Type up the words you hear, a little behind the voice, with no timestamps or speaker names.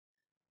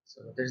So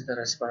this is the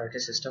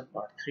respiratory system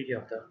part 3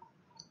 of the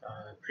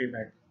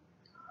pre-med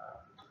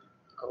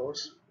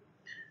course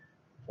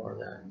for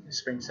the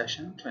spring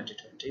session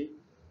 2020.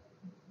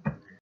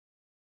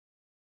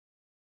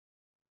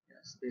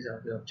 Yes, these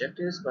are the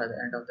objectives. By the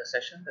end of the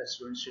session, the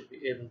students should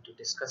be able to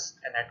discuss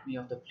anatomy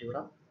of the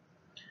pleura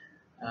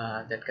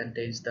that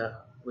contains the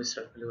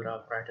visceral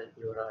pleura, parietal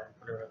pleura, and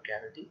pleural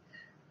cavity.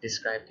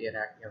 Describe the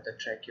anatomy of the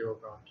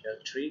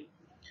tracheobronchial tree.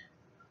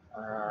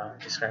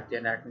 Describe the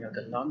anatomy of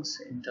the lungs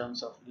in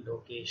terms of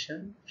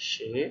location,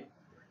 shape,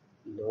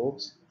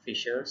 lobes,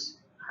 fissures,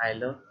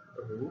 hilum,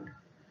 root,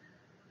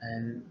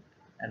 and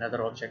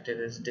another objective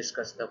is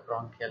discuss the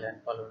bronchial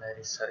and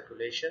pulmonary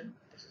circulation.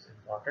 This is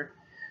important.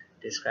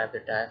 Describe the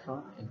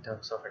diaphragm in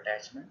terms of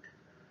attachment,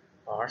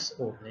 parts,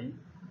 opening,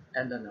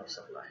 and the nerve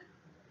supply.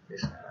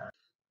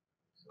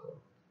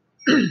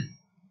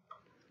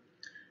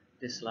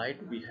 This slide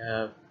we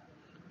have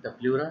the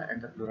pleura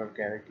and the pleural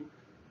cavity.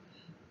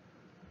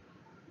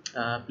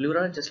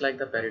 Pleura, just like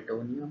the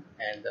peritoneum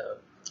and the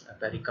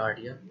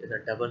pericardium, is a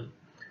double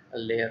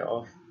layer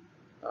of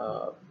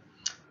uh,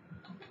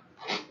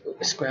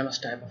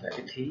 squamous type of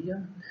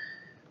epithelium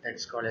that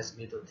is called as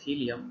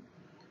mesothelium.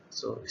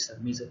 So it's a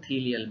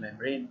mesothelial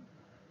membrane,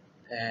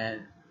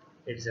 and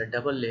it is a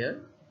double layer,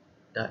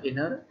 the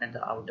inner and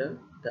the outer.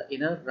 The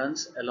inner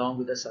runs along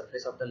with the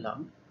surface of the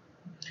lung,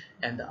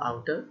 and the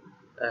outer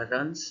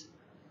runs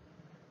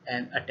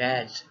and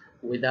attached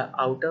with the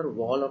outer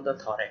wall of the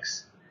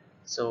thorax.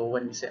 So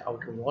when we say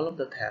outer wall of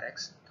the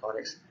thorax,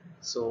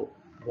 so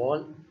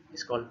wall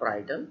is called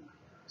parietal.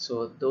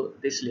 So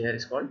this layer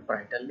is called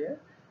parietal layer,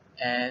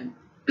 and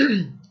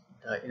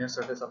the inner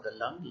surface of the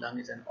lung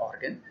is an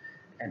organ,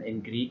 and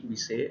in Greek we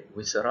say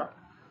viscera.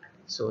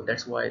 So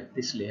that's why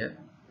this layer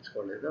is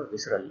called as the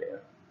visceral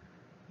layer.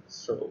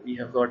 So we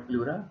have got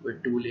pleura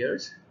with two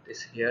layers.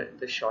 This here,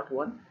 the short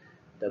one,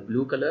 the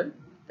blue color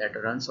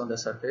that runs on the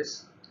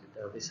surface,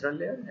 the visceral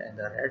layer, and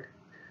the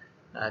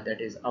red that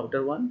is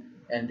outer one.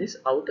 And this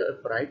outer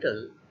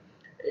parietal,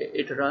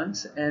 it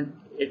runs and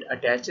it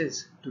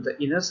attaches to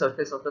the inner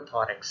surface of the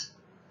thorax.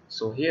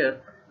 So here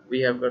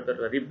we have got the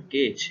rib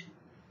cage.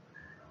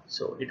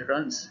 So it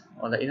runs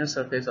on the inner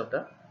surface of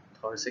the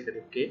thoracic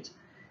rib cage,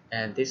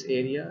 and this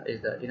area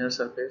is the inner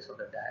surface of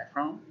the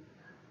diaphragm,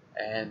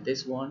 and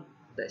this one,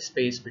 the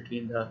space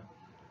between the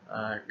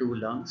two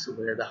lungs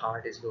where the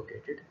heart is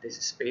located, this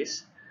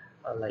space,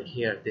 like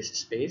here, this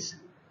space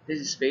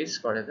is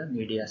called as the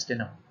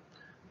mediastinum.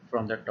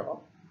 From the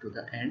top to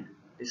the end,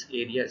 this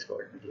area is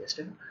called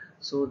mediastinum.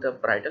 So the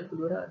parietal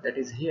pleura that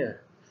is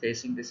here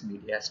facing this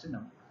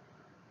mediastinum,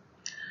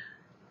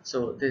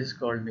 so this is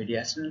called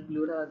mediastinal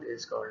pleura,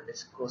 this is called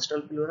this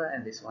costal pleura,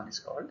 and this one is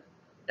called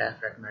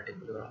diaphragmatic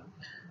pleura.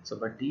 So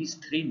but these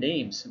three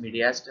names,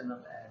 mediastinal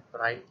and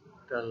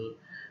parietal,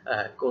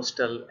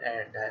 costal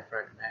and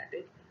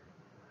diaphragmatic,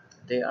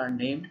 they are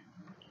named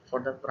for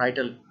the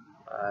parietal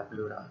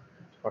pleura.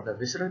 For the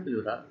visceral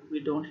pleura,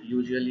 we don't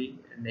usually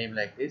name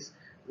like this,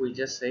 we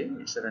just say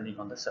it's running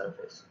on the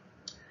surface.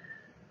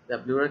 The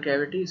pleural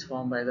cavity is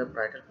formed by the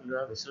parietal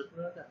pleura, visceral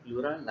pleura. The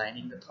pleura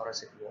lining the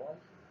thoracic wall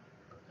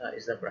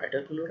is the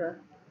parietal pleura,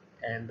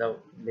 and the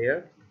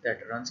layer that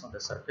runs on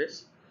the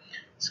surface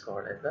is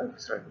called as the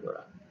visceral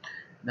pleura.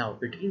 Now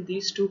between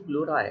these two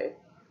pleurae,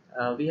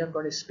 we have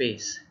got a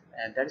space,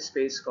 and that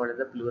space is called as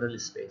the pleural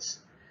space.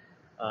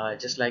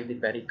 Just like the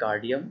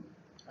pericardium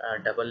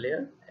double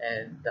layer,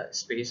 and the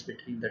space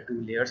between the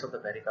two layers of the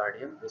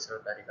pericardium, visceral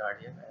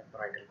pericardium and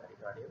parietal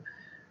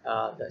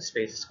pericardium, the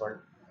space is called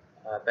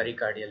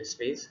pericardial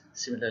space.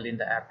 Similarly, in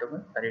the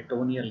abdomen,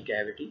 peritoneal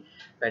cavity,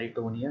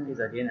 peritoneum is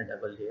again a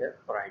double layer,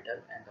 parietal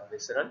and the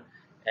visceral,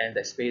 and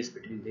the space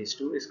between these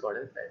two is called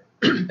as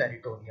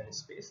peritoneal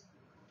space.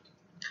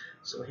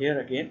 So here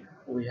again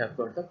we have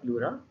got the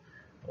pleura,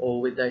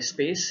 with the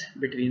space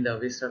between the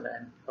visceral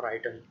and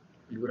parietal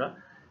pleura,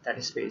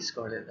 that space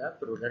called as the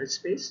pleural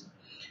space.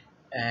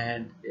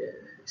 And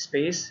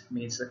space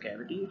means the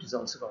cavity, it is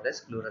also called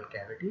as pleural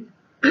cavity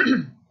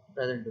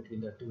present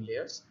between the two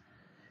layers.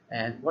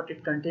 And what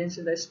it contains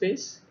in the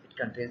space, it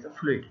contains a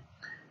fluid.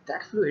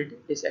 That fluid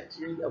is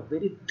actually a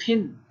very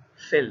thin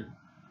film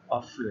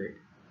of fluid,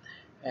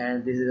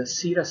 and this is a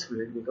serous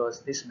fluid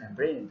because this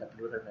membrane, the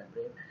pleural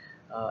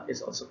membrane,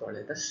 is also called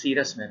as the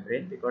serous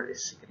membrane because it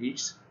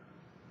secretes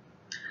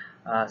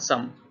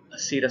some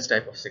serous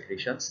type of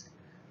secretions.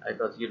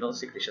 Because you know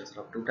secretions are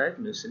of two types,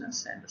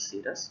 mucinous and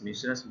serous.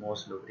 Mucinous more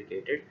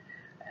lubricated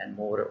and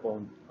more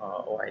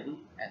oily,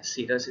 and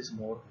serous is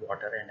more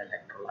water and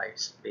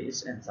electrolytes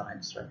based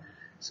enzymes, right?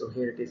 So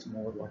here it is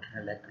more water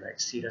and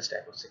electrolytes, serous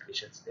type of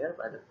secretions there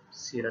by the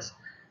serous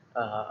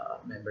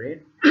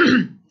membrane.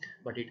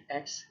 But it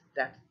acts,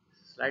 that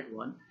slide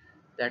one,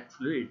 that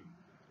fluid,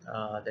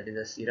 that is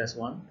a serous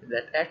one,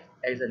 that acts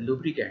as a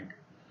lubricant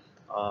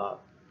uh,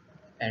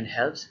 and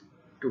helps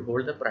to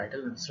hold the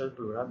parietal and visceral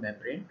pleura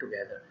membrane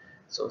together.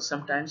 So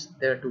sometimes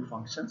there are two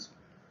functions,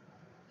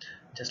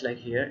 just like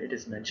here it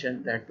is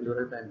mentioned that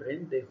pleural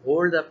membrane, they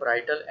hold the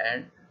parietal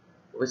and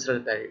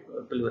visceral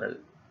pleural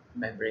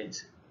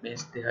membranes,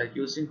 means they are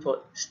using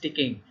for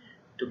sticking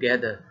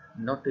together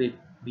not to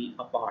be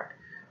apart,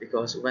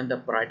 because when the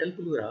parietal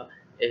pleura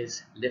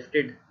is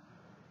lifted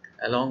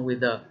along with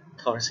the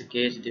thoracic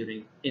cage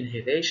during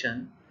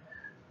inhalation,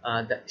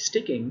 the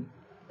sticking,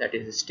 that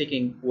is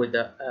sticking with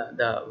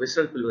the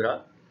visceral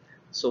pleura.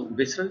 So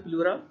visceral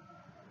pleura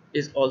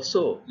is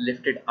also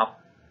lifted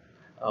up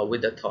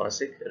with the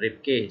thoracic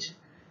rib cage,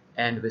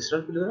 and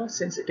visceral pleura,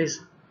 since it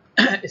is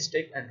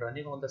stick and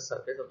running on the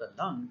surface of the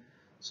lung,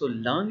 so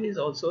lung is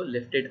also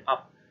lifted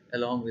up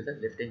along with the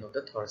lifting of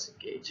the thoracic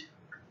cage.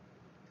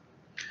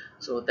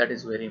 So that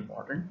is very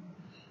important.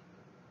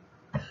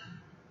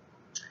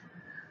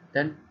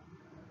 Then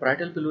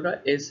parietal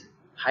pleura is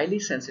highly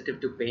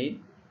sensitive to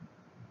pain,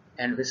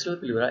 and visceral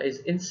pleura is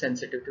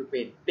insensitive to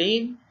pain.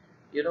 Pain,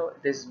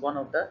 this is one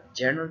of the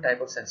general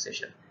type of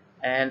sensation,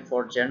 and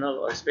for general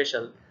or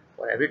special,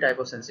 for every type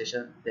of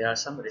sensation there are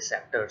some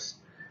receptors.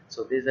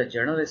 So this is a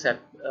general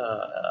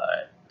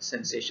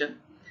sensation,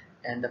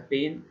 and the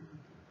pain,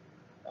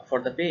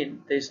 for the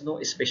pain there is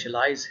no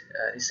specialized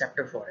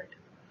receptor for it.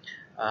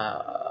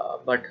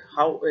 But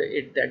how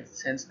it that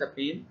sense the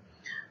pain,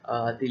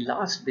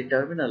 the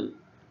terminal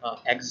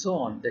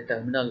axon, the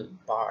terminal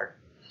part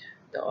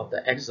of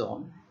the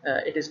axon,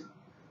 it is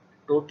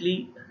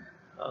totally,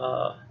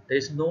 there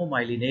is no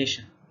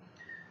myelination.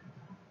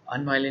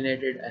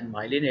 Unmyelinated and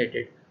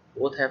myelinated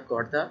both have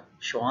got the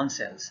Schwann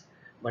cells,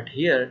 but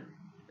here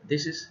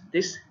this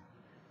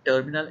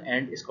terminal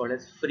end is called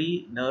as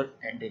free nerve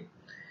ending,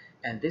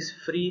 and this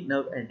free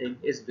nerve ending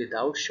is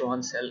without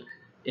Schwann cell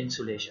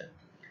insulation.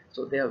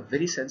 So they are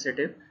very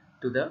sensitive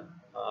to the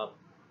uh,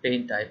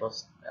 pain type of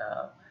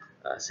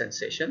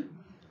sensation.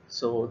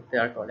 So they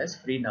are called as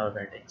free nerve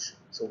endings.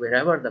 So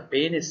wherever the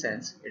pain is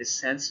sensed, it is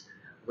sensed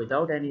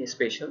without any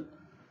special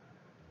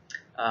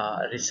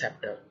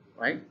receptor,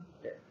 right?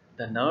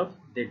 The nerve,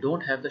 they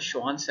don't have the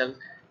Schwann cell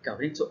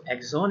covering, so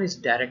axon is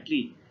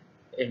directly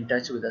in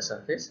touch with the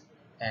surface,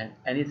 and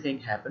anything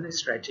happen,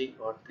 stretching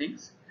or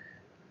things,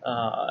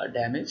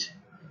 damage,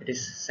 it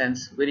is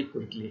sensed very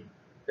quickly,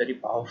 very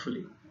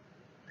powerfully.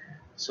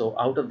 So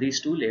out of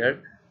these two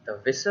layers, the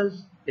visceral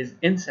is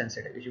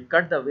insensitive. If you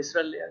cut the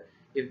visceral layer,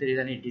 if there is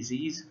any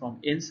disease from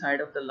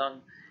inside of the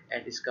lung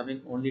and is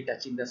coming only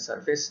touching the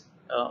surface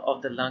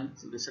of the lung,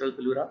 visceral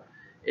pleura,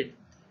 it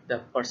the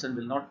person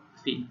will not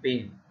feel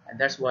pain, and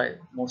that's why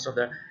most of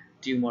the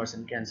tumors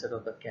and cancer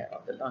of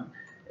the lung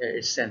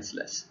is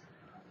senseless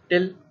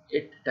till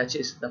it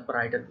touches the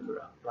parietal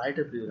pleura.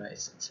 Parietal pleura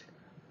is sensitive.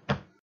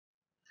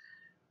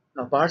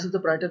 Now, parts of the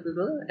parietal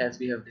pleura, as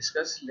we have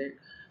discussed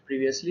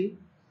previously,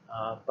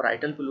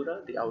 parietal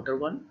pleura, the outer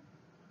one,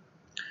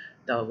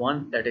 the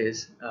one that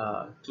is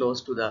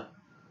close to the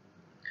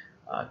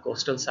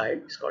costal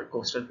side, is called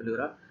costal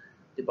pleura.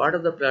 The part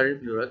of the parietal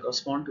pleura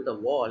correspond to the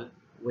wall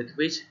with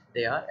which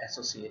they are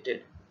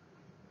associated.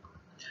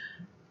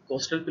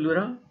 Costal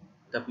pleura,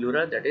 the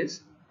pleura that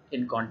is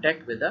in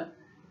contact with the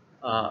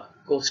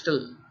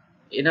costal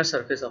inner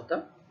surface of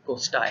the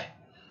costae,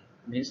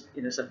 means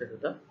inner surface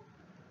of the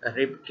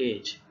rib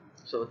cage.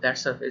 So that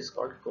surface is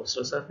called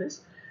costal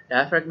surface.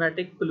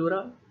 Diaphragmatic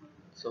pleura.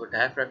 So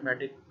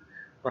diaphragmatic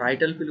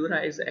parietal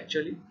pleura is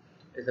actually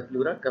is the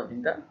pleura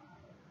covering the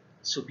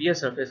superior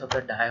surface of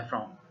the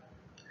diaphragm.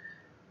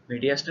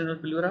 Mediastinal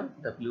pleura,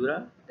 the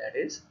pleura that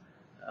is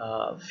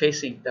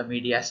facing the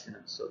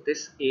mediastinum. So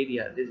this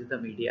area, this is the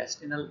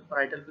mediastinal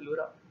parietal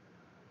pleura,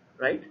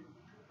 right?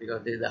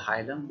 Because this is the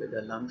hilum with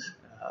the lungs,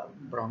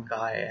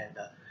 bronchi, and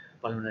the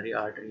pulmonary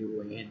artery,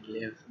 vein,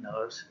 lymph,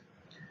 nerves,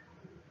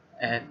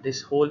 and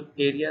this whole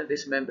area,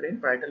 this membrane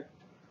parietal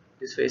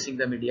is facing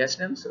the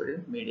mediastinum, so it is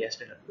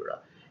mediastinal pleura.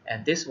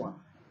 And this one,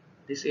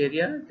 this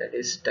area that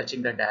is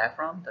touching the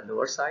diaphragm, the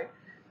lower side,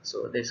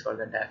 so this is called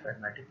the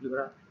diaphragmatic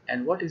pleura.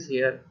 And what is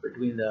here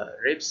between the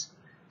ribs,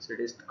 so it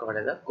is called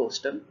as the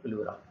costal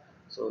pleura.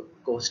 So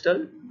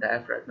costal,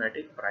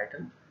 diaphragmatic,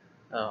 parietal,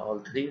 all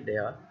three, they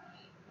are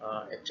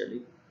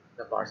actually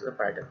the parts of the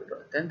parietal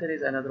pleura. Then there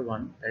is another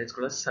one that is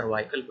called a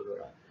cervical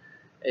pleura,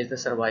 is the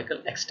cervical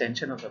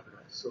extension of the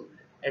pleura. So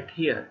at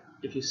here,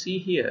 if you see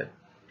here,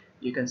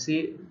 you can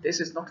see this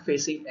is not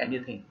facing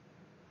anything.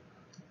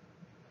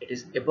 It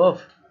is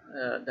above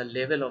the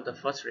level of the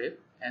first rib,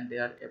 and they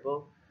are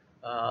above,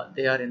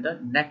 they are in the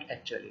neck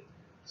actually.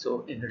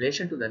 So in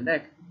relation to the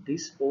neck,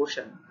 this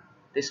portion,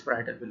 this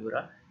parietal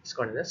pleura is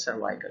called the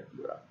cervical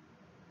pleura.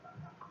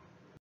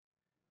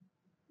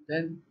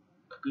 Then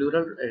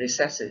pleural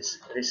recesses.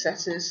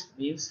 Recesses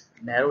means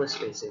narrow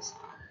spaces.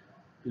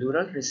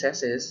 Pleural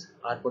recesses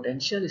are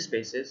potential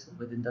spaces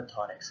within the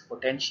thorax.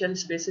 Potential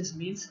spaces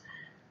means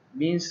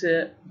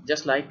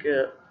just like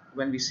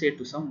when we say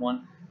to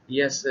someone,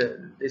 yes,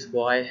 this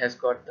boy has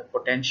got the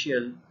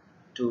potential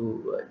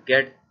to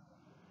get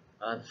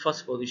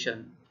first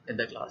position in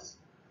the class,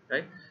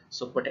 right?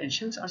 So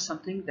potentials are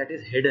something that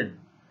is hidden,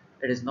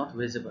 it is not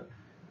visible.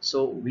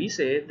 So we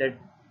say that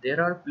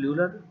there are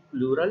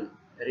pleural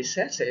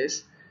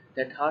recesses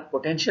that are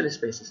potential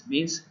spaces,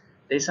 means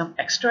there is some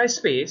extra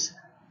space,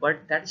 but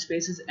that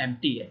space is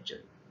empty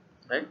actually,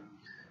 right?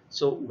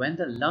 So when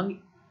the lung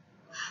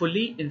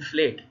fully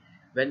inflate,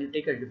 when you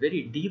take a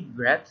very deep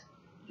breath,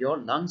 your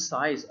lung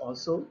size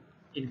also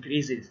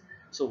increases.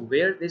 So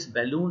where this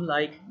balloon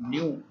like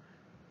new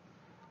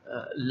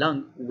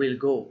lung will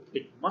go,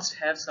 it must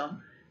have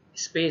some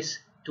space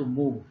to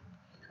move,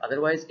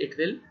 otherwise it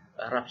will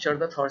rupture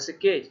the thoracic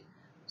cage.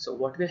 So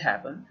what will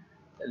happen,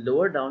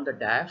 lower down the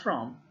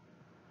diaphragm,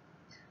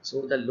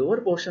 so the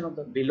lower portion of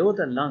the below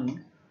the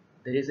lung,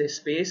 there is a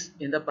space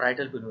in the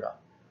parietal pleura,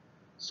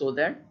 so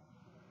that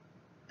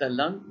the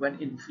lung when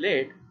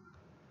inflate,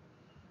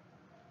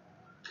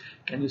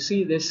 can you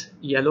see this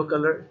yellow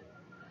color?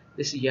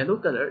 This yellow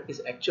color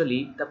is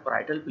actually the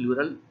parietal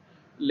pleural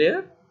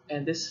layer,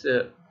 and this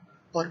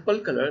purple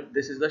color,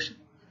 this is the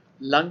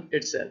lung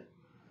itself.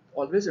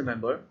 Always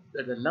remember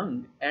that the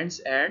lung ends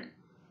at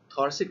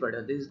thoracic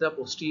vertebra. This is the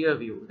posterior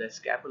view, the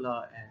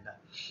scapula,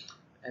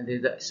 and this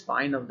is the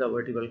spine of the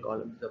vertebral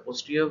column, the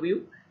posterior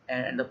view,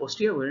 and the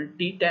posterior view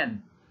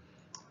T10.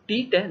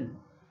 T10,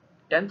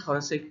 10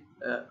 thoracic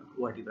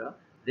vertebra.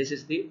 This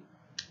is the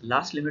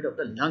last limit of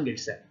the lung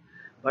itself.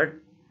 But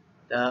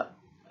the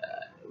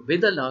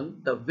with the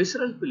lung, the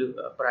visceral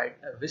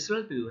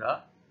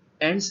pleura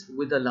ends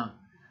with the lung,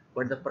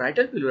 but the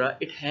parietal pleura,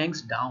 it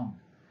hangs down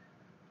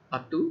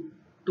up to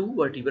 2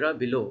 vertebra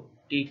below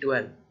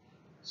T12.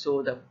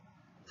 So the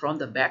from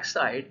the back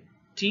side,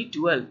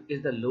 T12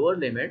 is the lower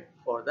limit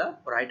for the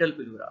parietal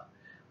pleura,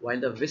 while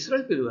the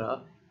visceral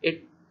pleura,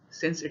 it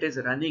since it is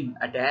running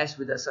attached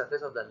with the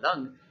surface of the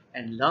lung,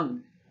 and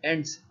lung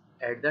ends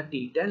at the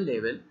T10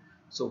 level,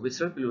 so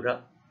visceral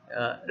pleura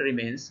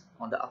remains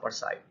on the upper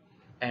side,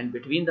 and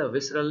between the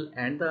visceral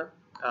and the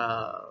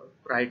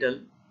parietal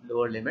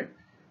lower limit,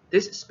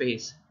 this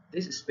space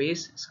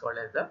is called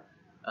as the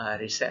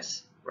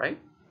recess, right?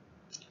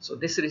 So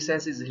this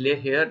recess is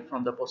here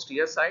from the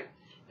posterior side,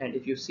 and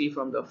if you see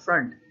from the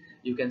front,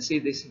 you can see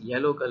this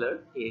yellow color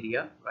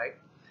area, right?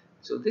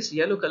 So this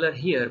yellow color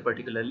here,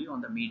 particularly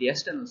on the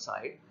mediastinal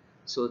side,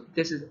 so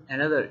this is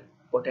another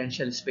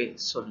potential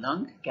space. So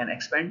lung can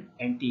expand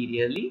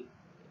anteriorly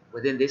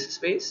within this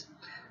space,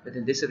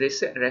 within this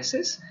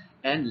recess,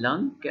 and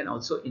lung can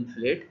also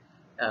inflate,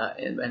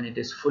 and when it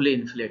is fully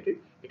inflated,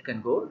 it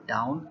can go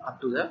down up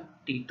to the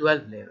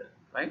T12 level,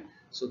 right?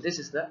 So this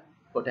is the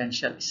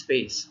potential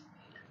space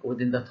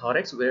within the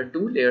thorax, where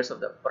 2 layers of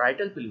the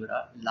parietal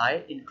pleura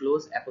lie in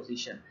close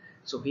apposition.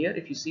 So here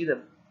if you see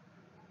the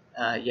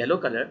yellow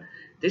color,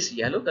 this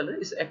yellow color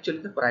is actually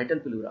the parietal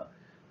pleura.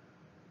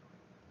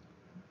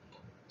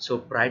 So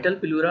parietal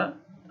pleura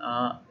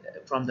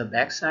from the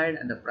back side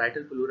and the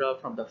parietal pleura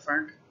from the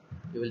front,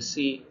 you will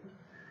see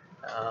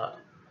uh,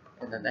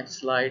 in the next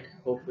slide,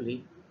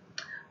 hopefully.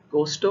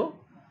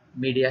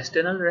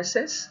 Costo-mediastinal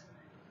recess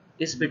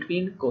is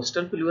between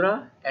costal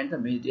pleura and the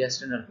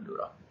mediastinal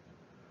pleura.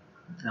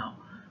 Now,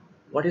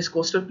 what is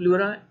costal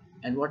pleura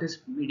and what is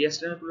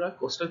mediastinal pleura?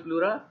 Costal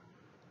pleura,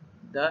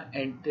 the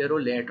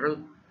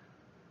anterolateral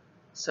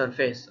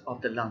surface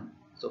of the lung.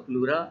 So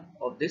pleura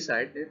of this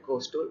side is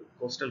costal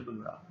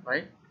pleura,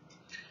 right?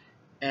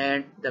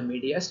 And the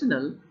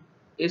mediastinal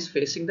is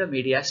facing the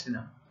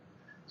mediastinum.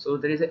 So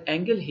there is an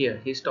angle here.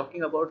 He's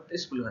talking about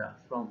this pleura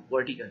from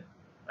vertical,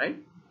 right?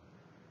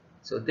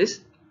 So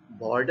this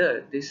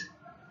border, this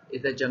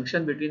is the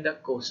junction between the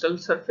costal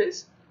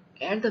surface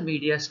and the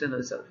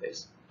mediastinal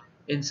surface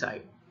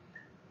inside.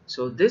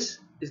 So this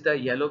is the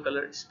yellow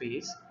colored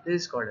space.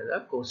 This is called as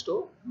the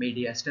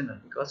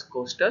costo-mediastinal, because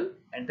costal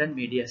and then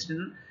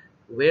mediastinal,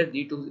 where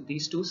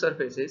these two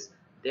surfaces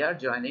they are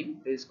joining,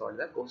 this is called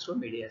the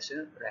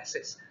costo-mediastinal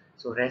recess.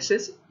 So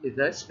recess is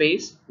the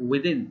space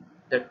within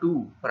the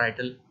two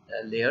parietal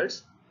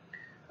layers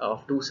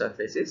of two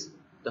surfaces,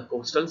 the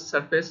costal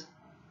surface,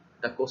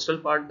 the costal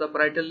part of the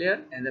parietal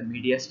layer, and the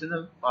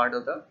mediastinal part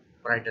of the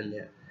parietal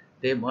layer.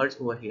 They merge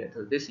over here.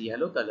 So this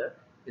yellow color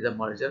is a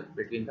merger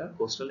between the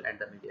costal and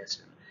the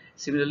mediastinal.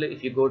 Similarly,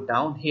 if you go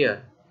down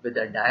here with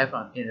the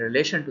diaphragm, in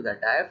relation to the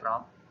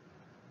diaphragm,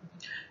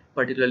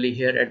 particularly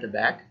here at the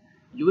back,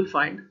 you will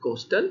find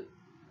costal,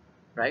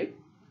 right?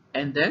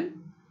 And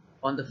then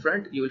on the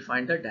front, you will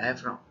find the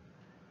diaphragm.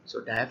 So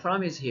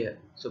diaphragm is here.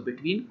 So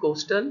between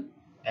costal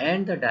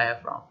and the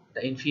diaphragm,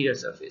 the inferior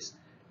surface,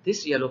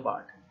 this yellow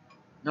part,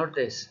 not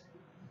this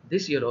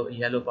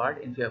yellow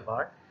part, inferior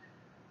part,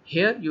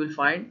 here you will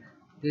find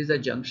this is a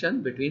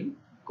junction between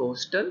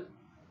costal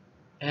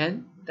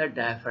and the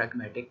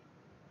diaphragmatic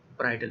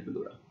parietal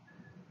pleura.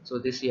 So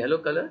this yellow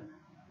color,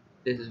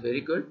 this is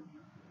very good,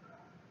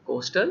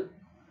 costal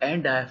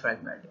and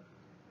diaphragmatic.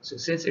 So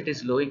since it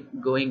is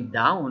going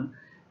down,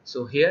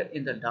 so here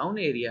in the down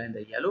area, in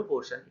the yellow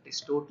portion, it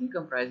is totally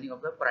comprising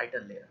of the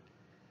parietal layer.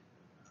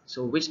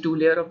 So which two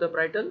layer of the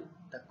parietal?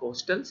 The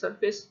costal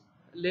surface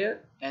layer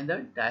and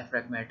the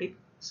diaphragmatic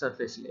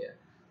surface layer.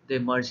 They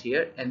merge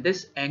here, and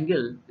this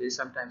angle is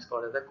sometimes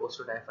called as the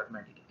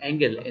costo-diaphragmatic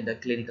angle in the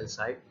clinical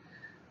side.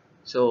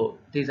 So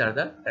these are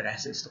the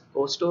recesses,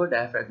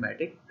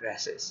 costo-diaphragmatic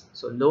recess.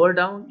 So lower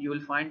down you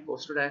will find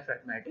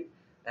costo-diaphragmatic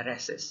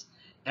recess,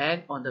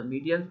 and on the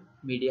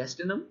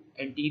mediastinum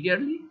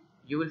anteriorly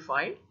you will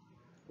find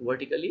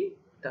vertically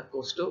the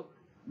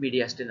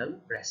costo-mediastinal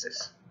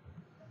recess.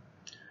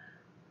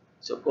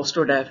 So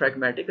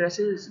costodiaphragmatic recess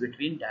is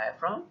between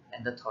diaphragm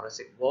and the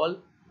thoracic wall,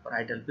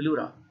 parietal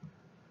pleura.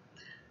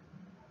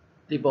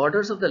 The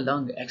borders of the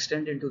lung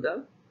extend into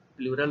the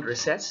pleural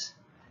recess.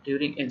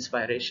 During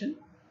inspiration,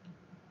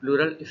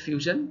 pleural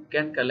effusion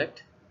can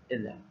collect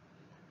in them.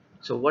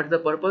 So what is the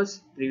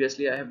purpose?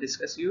 Previously I have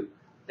discussed you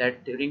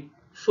that during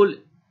full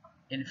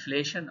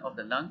inflation of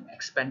the lung,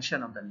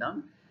 expansion of the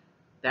lung,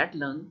 that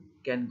lung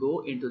can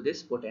go into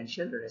this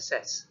potential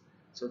recess.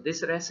 So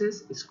this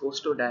recess is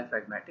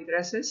costodiaphragmatic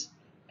recess,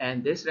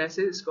 and this recess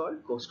is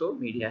called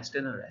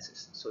costomediastinal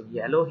recess. So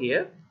yellow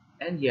here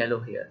and yellow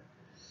here.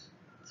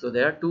 So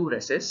there are two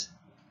recesses.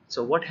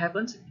 So what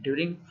happens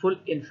during full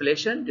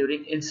inflation,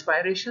 during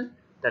inspiration,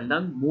 the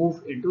lung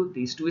move into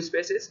these two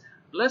spaces,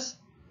 plus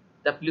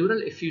the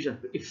pleural effusion.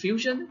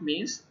 Effusion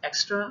means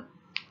extra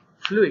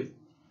fluid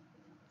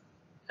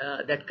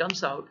that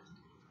comes out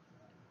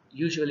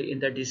usually in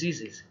the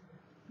diseases,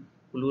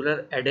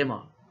 pleural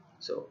edema.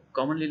 So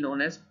commonly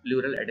known as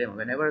pleural edema.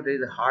 Whenever there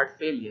is a heart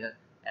failure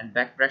and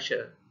back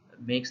pressure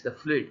makes the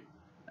fluid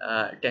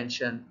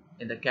tension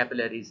in the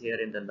capillaries here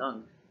in the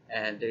lung,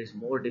 and there is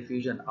more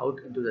diffusion out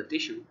into the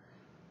tissue,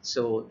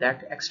 so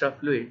that extra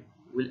fluid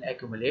will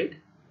accumulate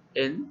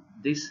in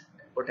these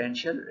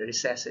potential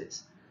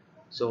recesses.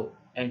 So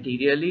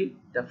anteriorly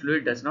the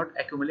fluid does not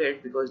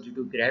accumulate because due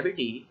to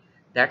gravity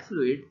that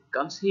fluid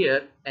comes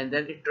here and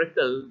then it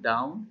trickles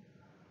down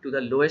to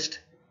the lowest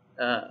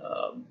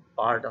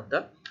part of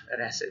the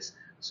recess.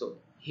 So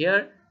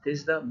here this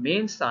is the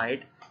main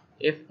site.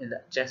 If in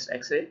the chest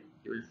x-ray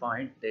you will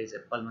find there is a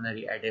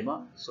pulmonary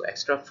edema, so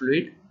extra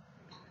fluid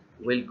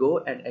will go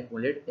and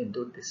accumulate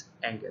into this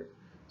angle.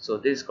 So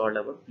this is called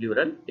our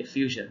pleural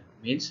effusion,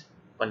 means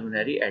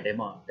pulmonary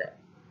edema.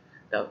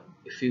 The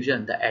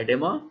effusion, the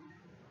edema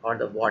or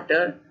the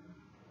water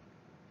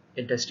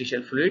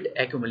interstitial fluid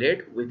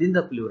accumulate within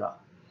the pleura.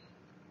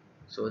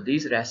 So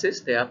these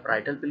recesses, they are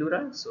parietal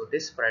pleura. So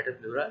this parietal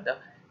pleura, the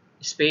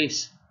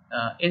space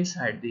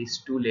inside these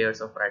two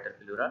layers of parietal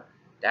pleura,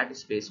 that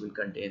space will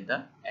contain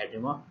the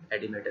edema,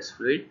 edematous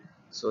fluid.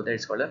 So that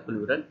is called a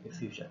pleural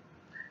effusion.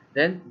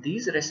 Then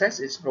these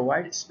recesses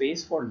provide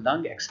space for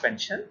lung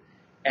expansion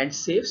and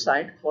safe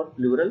site for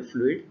pleural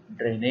fluid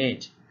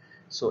drainage.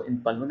 So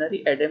in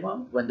pulmonary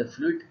edema, when the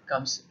fluid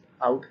comes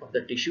out of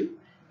the tissue,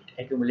 it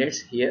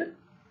accumulates here,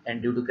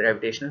 and due to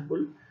gravitational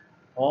pull,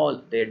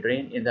 all they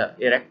drain in the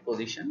erect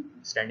position,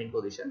 standing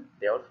position,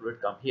 they all fluid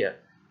come here.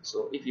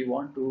 So if you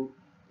want to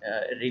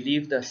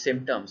relieve the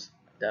symptoms,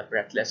 the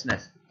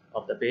breathlessness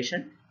of the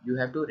patient, you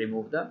have to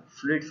remove the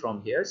fluid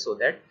from here so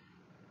that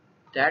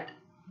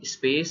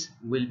space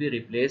will be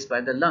replaced by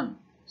the lung.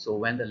 So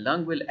when the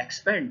lung will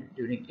expand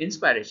during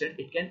inspiration,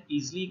 it can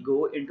easily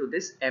go into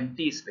this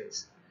empty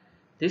space.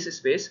 This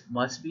space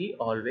must be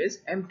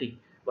always empty.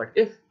 But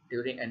if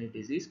during any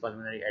disease,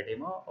 pulmonary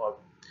edema, or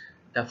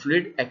the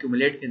fluid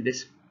accumulate in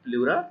this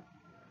pleura,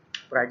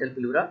 parietal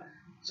pleura,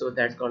 so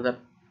that's called the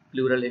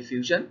pleural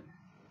effusion,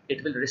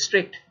 it will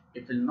restrict,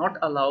 it will not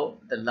allow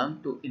the lung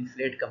to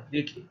inflate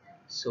completely.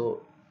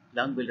 So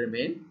lung will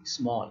remain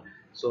small,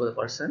 so the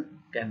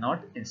person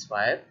cannot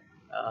inspire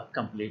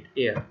complete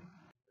air,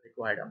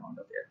 required amount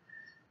of air.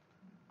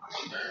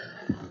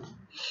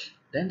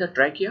 Then the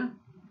trachea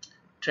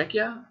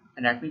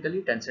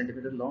anatomically 10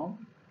 centimeter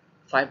long,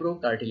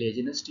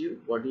 fibrocartilaginous tube.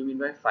 What do you mean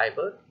by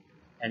fiber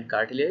and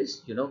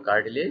cartilage? You know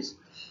cartilage,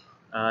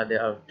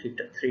 there are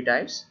three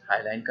types: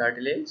 hyaline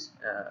cartilage,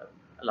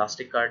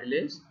 elastic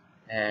cartilage,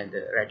 and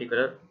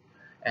reticular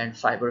and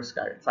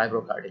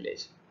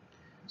fibrocartilage.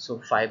 So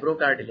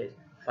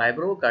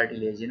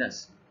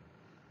fibrocartilaginous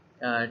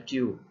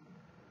tube.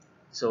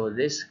 So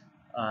this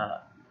uh,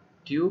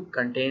 tube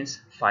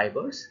contains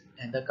fibers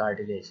and the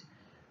cartilage,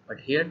 but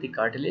here the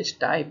cartilage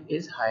type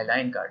is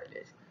hyaline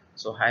cartilage.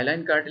 So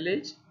hyaline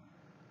cartilage,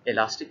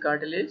 elastic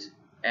cartilage,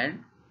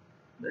 and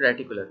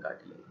reticular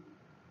cartilage.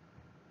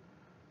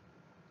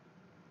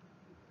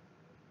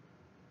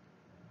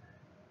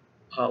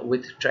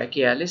 With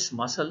trachealis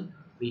muscle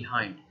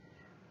behind.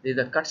 This is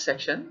the cut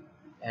section,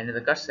 and in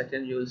the cut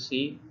section you will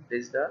see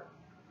this is the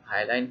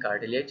hyaline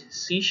cartilage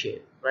C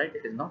shape, right?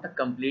 It is not a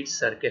complete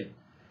circle,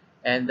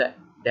 and the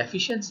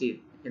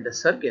deficiency in the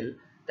circle,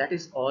 that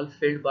is all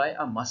filled by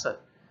a muscle.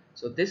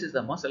 So this is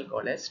the muscle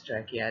called as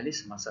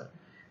trachealis muscle.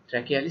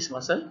 Trachealis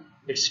muscle,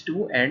 its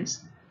two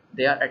ends,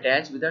 they are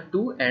attached with the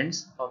two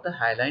ends of the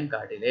hyaline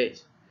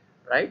cartilage,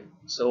 right?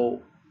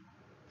 So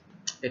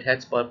it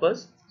has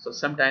purpose. So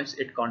sometimes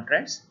it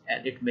contracts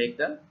and it make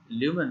the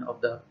lumen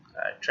of the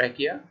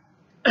trachea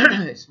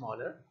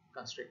smaller,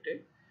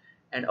 constricted,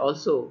 and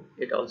also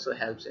it also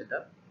helps in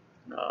the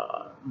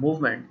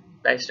movement,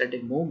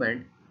 diastatic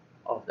movement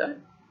of the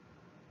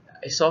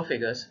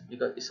esophagus,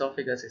 because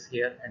esophagus is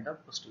here and the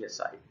posterior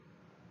side.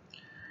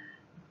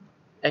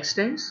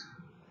 Extends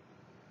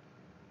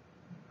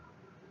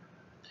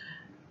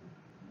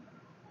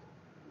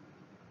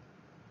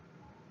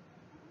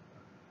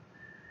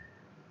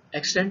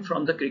extend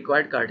from the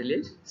cricoid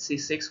cartilage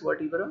C6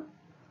 vertebra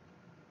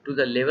to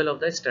the level of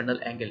the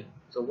sternal angle.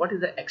 So what is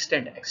the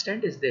extent?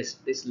 Extent is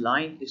this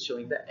line is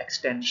showing the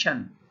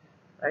extension,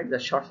 right? The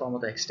short form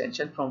of the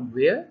extension. From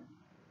where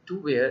to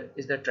where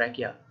is the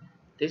trachea?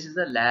 This is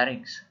the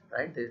larynx,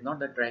 right? This is not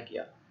the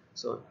trachea.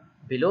 So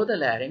below the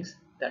larynx,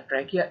 the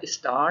trachea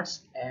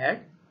starts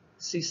at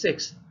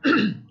C6.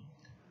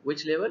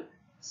 Which level?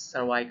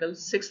 Cervical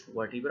sixth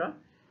vertebra,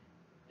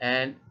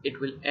 and it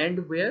will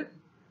end where?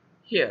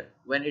 Here.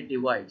 When it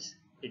divides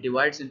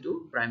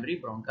into primary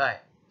bronchi.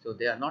 So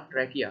they are not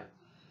trachea.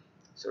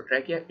 So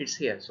trachea is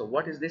here. So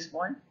what is this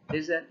point?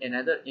 This is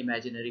another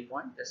imaginary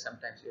point that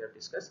sometimes we have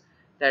discussed,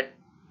 that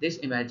this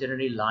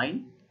imaginary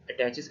line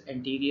attaches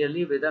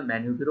anteriorly with a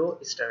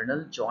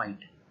manubrosternal joint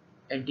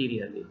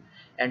anteriorly,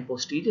 and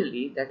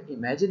posteriorly that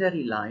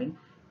imaginary line,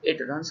 it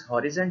runs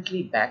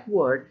horizontally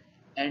backward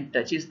and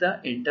touches the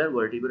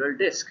intervertebral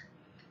disc.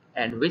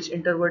 And which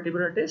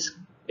intervertebral disc?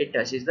 It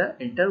touches the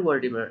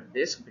intervertebral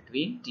disc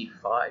between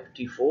T5,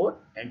 T4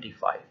 and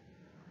T5,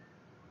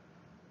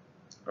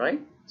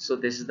 right? So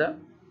this is the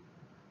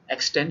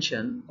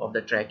extension of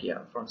the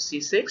trachea from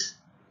C6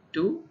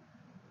 to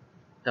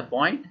the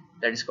point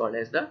that is called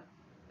as the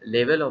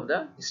level of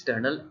the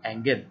sternal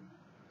angle.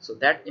 So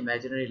that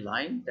imaginary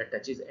line that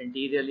touches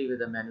anteriorly with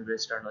the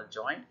manubrosternal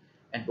joint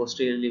and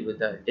posteriorly with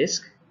the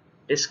disc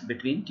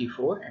between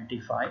T4 and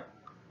T5,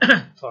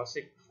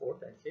 thoracic 4,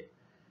 that's it.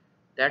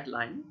 That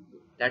line,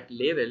 that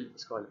level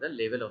is called the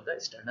level of the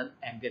sternal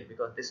angle,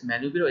 because this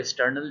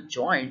manubrosternal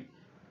joint,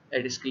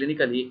 it is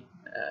clinically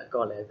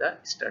called as the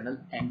sternal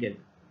angle,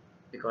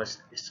 because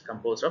it's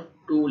composed of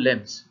two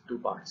limbs, two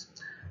parts.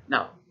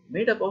 Now,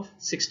 made up of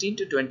 16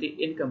 to 20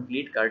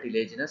 incomplete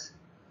cartilaginous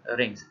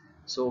rings.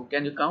 So,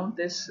 can you count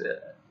this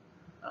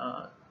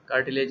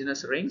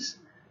cartilaginous rings?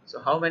 So,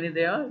 how many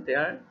they are? They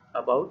are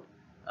about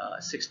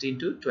 16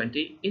 to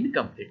 20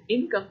 incomplete.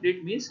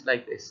 Incomplete means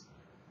like this,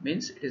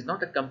 means it is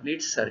not a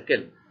complete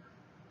circle.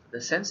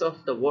 The sense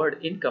of the word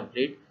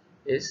incomplete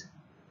is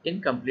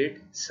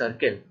incomplete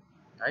circle,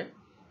 right?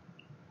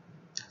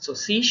 So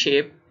C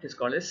shape is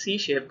called as C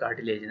shape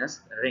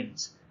cartilaginous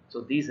rings.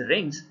 So these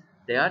rings,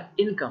 they are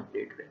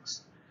incomplete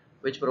rings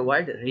which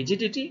provide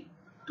rigidity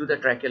to the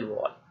tracheal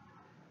wall.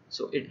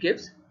 So it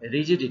gives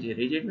rigidity.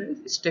 Rigid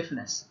means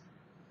stiffness,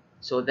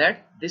 so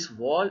that this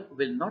wall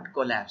will not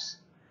collapse.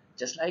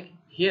 Just like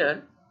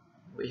here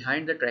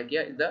behind the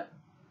trachea is the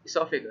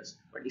esophagus,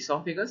 but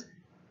esophagus,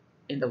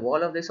 in the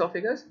wall of the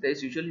esophagus there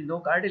is usually no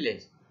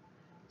cartilage.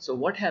 So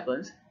what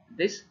happens?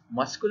 This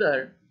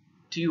muscular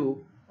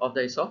tube of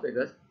the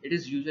esophagus, it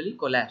is usually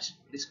collapsed.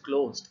 It is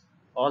closed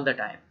all the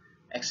time,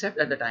 except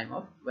at the time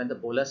of when the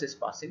bolus is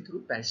passing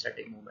through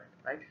peristaltic movement,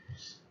 right?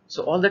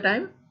 So all the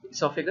time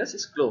esophagus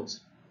is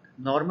closed.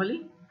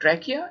 Normally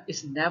trachea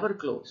is never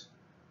closed.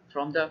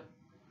 From the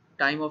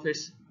time of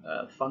its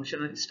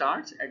function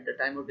starts at the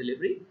time of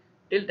delivery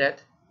till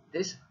death,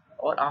 this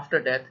or after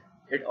death,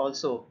 it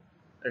also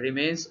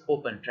remains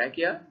open.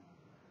 Trachea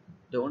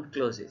don't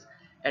close it,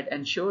 and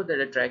ensure that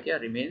the trachea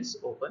remains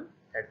open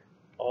at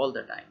all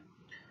the time.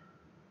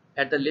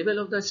 At the level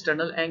of the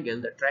sternal angle,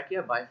 the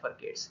trachea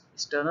bifurcates.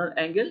 Sternal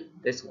angle,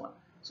 this one.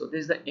 So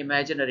this is the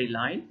imaginary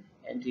line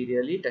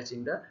anteriorly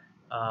touching the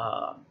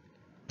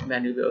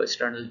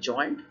manubrosternal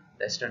joint,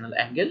 the sternal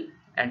angle,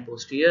 and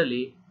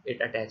posteriorly it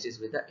attaches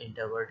with the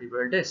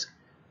intervertebral disc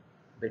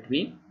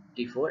between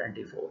T4 and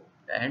T4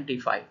 and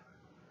T5.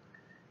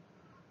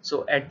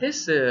 So at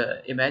this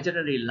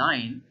imaginary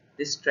line,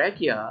 this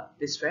trachea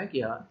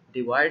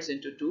divides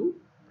into two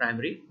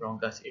primary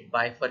bronchus. It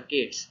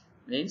bifurcates,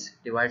 means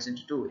divides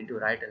into two, into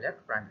right and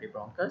left primary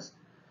bronchus.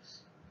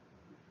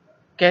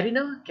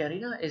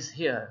 Carina is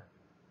here.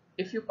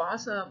 If you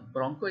pass a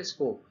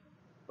bronchoscopy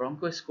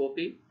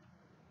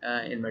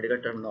in medical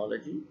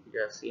terminology,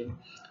 you have seen,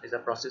 is a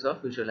process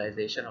of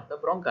visualization of the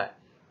bronchi.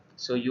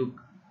 So you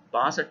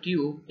pass a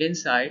tube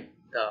inside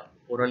the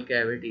oral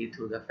cavity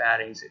through the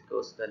pharynx, it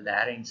goes to the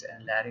larynx,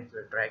 and larynx to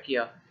the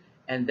trachea,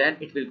 and then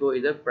it will go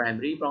either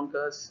primary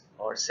bronchus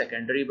or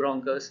secondary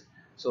bronchus.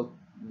 So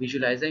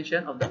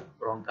visualization of the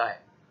bronchi.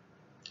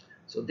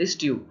 So this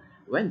tube,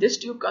 when this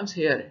tube comes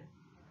here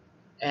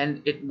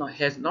and it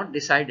has not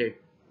decided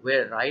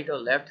where right or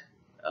left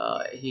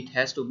it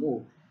has to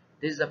move,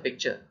 this is the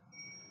picture.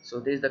 So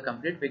this is the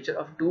complete picture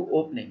of two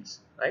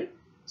openings, right?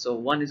 So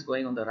one is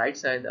going on the right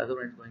side, the other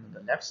one is going on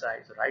the left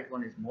side. The right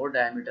one is more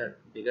diameter,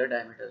 bigger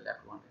diameter,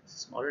 left one is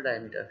smaller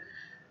diameter.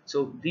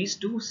 So these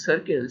two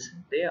circles,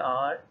 they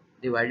are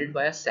divided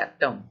by a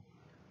septum.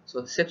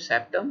 So the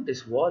septum,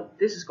 this wall,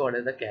 this is called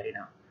as the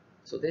carina.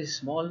 So this is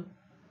small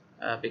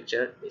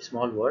picture, a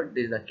small word,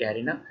 this is the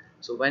carina.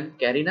 So when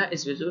carina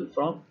is visible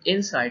from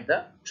inside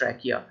the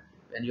trachea,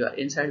 when you are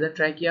inside the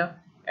trachea,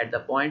 at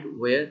the point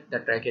where the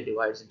trachea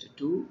divides into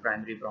two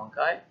primary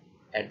bronchi,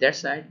 at that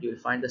side you will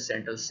find the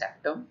central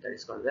septum, that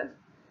is called the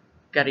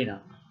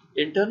carina.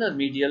 Internal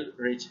middle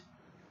ridge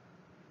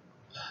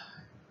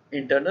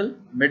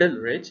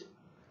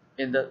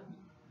in the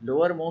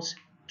lowermost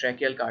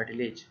tracheal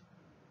cartilage.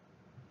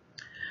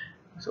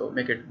 So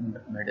make it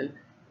middle.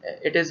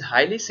 It is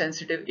highly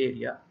sensitive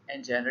area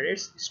and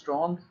generates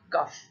strong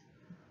cough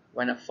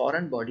when a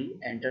foreign body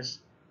enters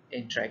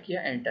in trachea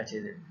and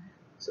touches it.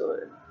 So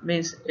it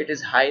means it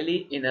is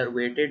highly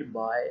innervated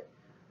by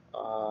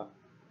uh,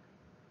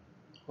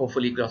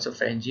 hopefully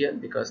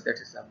glossopharyngeal, because that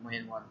is the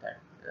main one, that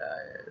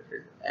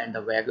and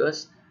the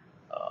vagus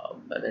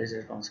that is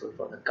responsible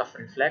for the cuff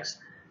reflex.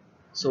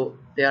 So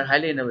they are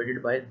highly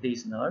innervated by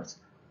these nerves.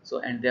 So,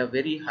 and they are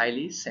very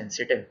highly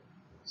sensitive.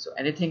 So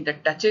anything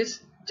that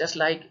touches, just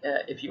like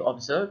if you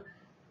observe,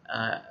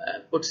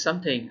 put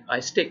something,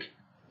 a stick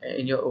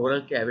in your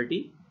oral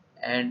cavity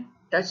and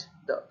touch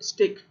the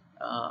stick,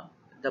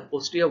 the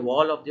posterior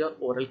wall of your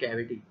oral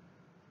cavity.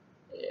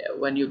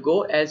 When you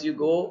go, as you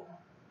go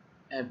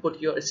and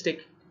put your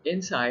stick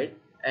inside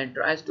and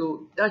tries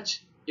to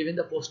touch even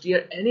the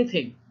posterior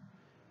anything,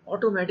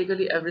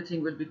 automatically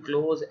everything will be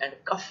closed and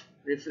cuff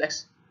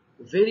reflex,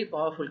 very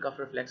powerful cuff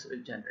reflex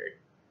will generate.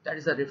 That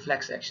is the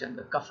reflex action,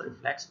 the cuff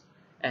reflex,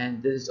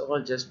 and this is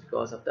all just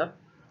because of the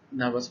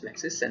nervous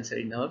plexus,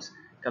 sensory nerves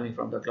coming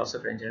from the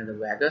glossopharyngeal and the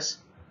vagus.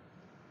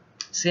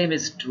 Same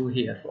is true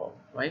here for,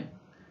 right?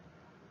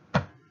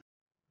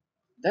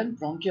 Then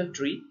bronchial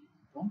tree.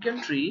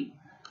 Bronchial tree,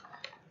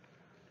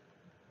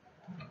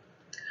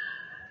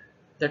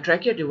 the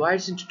trachea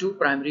divides into two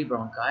primary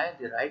bronchi.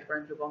 The right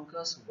primary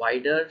bronchus,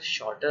 wider,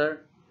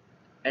 shorter,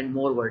 and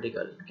more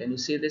vertical. Can you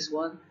see this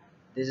one?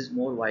 This is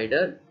more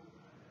wider.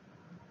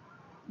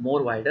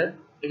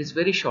 It is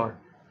very short.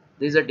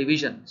 There is a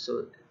division.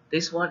 So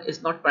this one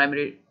is not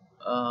primary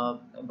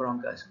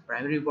bronchus.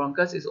 Primary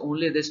bronchus is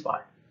only this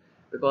part,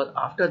 because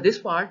after this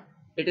part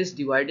it is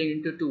dividing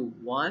into two,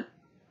 one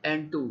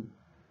and two.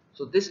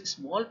 So this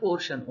small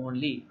portion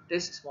only,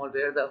 this small,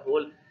 where the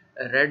whole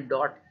red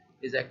dot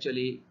is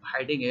actually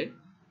hiding it,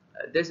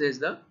 this is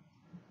the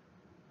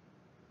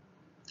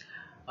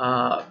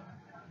uh,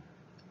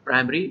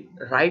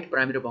 right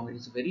primary bronchus.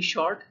 It's very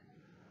short,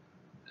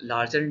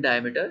 larger in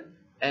diameter,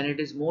 and it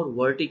is more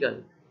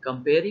vertical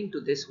comparing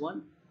to this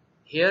one.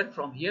 Here,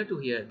 from here to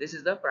here, this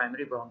is the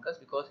primary bronchus,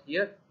 because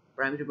here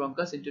primary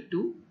bronchus into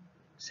two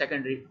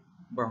secondary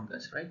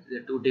bronchus, right?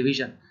 The two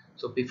division.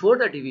 So before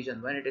the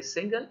division, when it is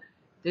single,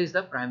 this is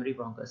the primary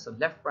bronchus. So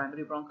left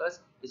primary bronchus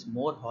is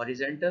more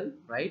horizontal,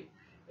 right?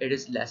 It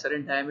is lesser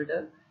in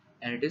diameter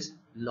and it is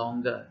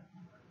longer.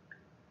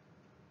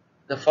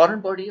 The foreign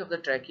body of the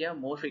trachea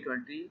more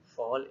frequently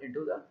fall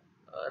into the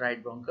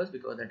right bronchus,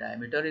 because the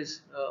diameter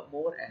is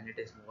more and it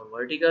is more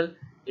vertical.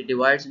 It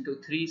divides into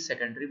three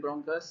secondary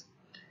bronchus,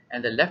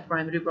 and the left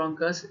primary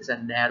bronchus is a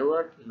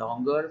narrower,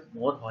 longer,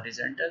 more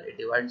horizontal. It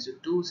divides into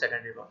two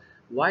secondary bronchus.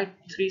 Why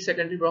three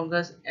secondary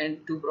bronchus and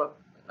two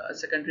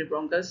secondary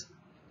bronchus?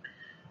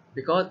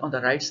 Because on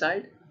the right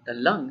side the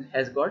lung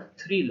has got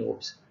three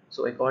lobes.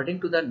 So according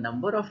to the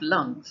number of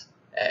lungs,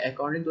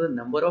 according to the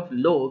number of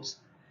lobes,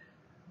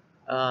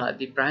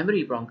 the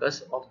primary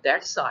bronchus of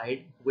that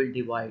side will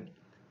divide.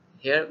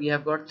 Here we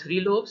have got three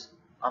lobes,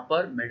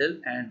 upper, middle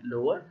and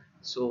lower.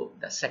 So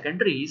the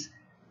secondaries,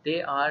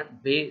 they are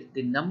based,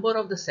 the number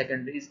of the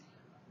secondaries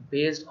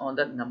based on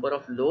the number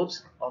of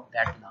lobes of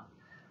that lung.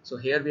 So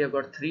here we have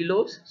got three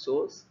lobes,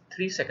 so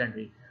three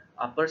secondary,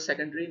 upper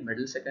secondary,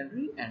 middle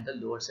secondary and the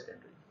lower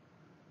secondary.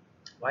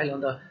 While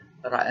on the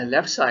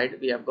left side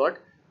we have got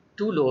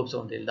two lobes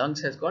only.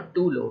 Lungs has got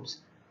two lobes,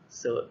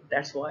 so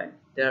that's why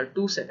there are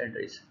two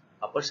secondaries,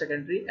 upper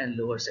secondary and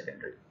lower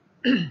secondary.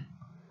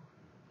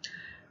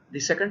 The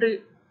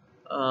secondary,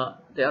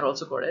 they are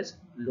also called as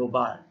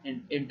lobar.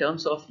 In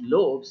terms of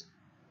lobes,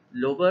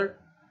 lobar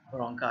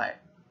bronchi.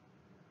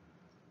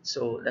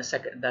 So the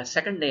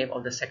second name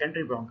of the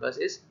secondary bronchus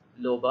is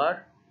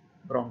lobar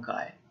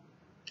bronchi.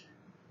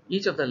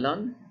 Each of the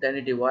lung, then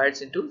it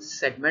divides into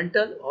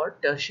segmental or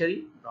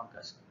tertiary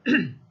bronchus.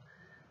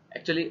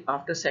 Actually,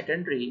 after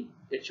secondary,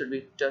 it should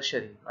be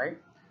tertiary, right?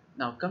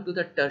 Now come to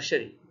the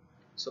tertiary.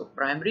 So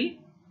primary,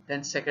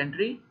 then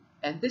secondary,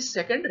 and this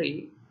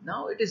secondary,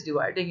 now it is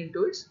dividing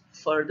into its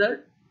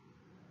further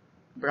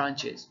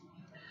branches.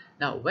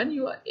 Now when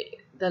you are,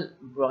 the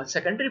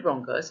secondary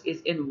bronchus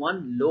is in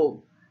one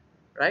lobe,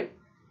 right?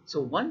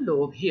 So one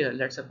lobe here,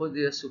 let's suppose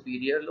there is a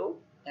superior lobe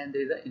and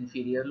there is an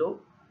inferior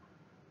lobe.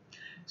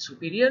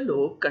 Superior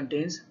lobe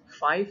contains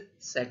 5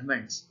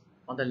 segments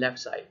on the left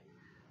side.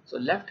 So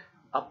left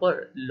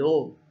upper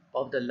lobe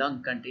of the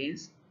lung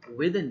contains,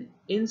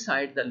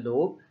 inside the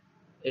lobe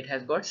it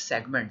has got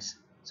segments.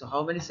 So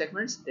how many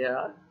segments? There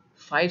are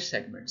 5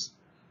 segments.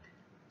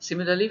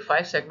 Similarly,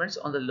 5 segments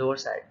on the lower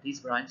side. These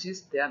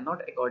branches, they are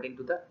not according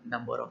to the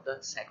number of the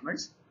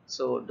segments.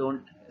 So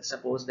don't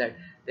suppose that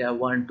there are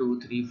 1,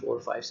 2, 3,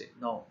 4, 5, 6.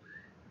 No,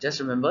 just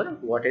remember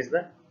what is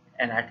the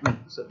anatomy.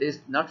 So this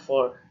is not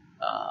for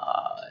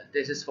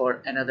this is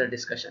for another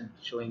discussion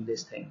showing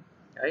this thing,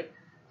 right?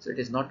 So it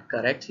is not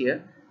correct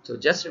here. So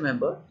just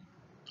remember,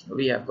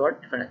 we have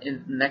got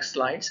in next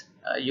slides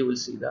you will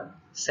see the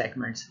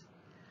segments.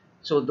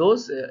 So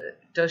those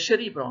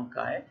tertiary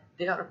bronchi,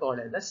 they are called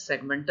as the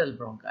segmental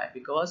bronchi,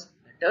 because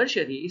the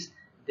tertiaries,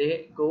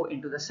 they go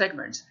into the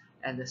segments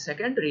and the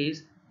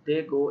secondaries,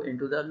 they go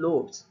into the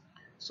lobes.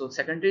 So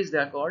secondaries, they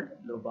are called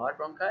lobar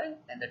bronchi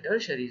and the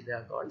tertiaries, they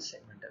are called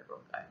segmental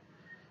bronchi.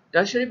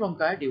 Tertiary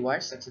bronchi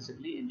divide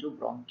successively into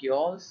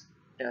bronchioles,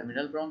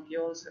 terminal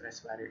bronchioles,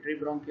 respiratory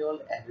bronchiole,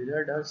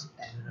 alveolar ducts,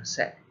 alveolar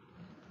sac.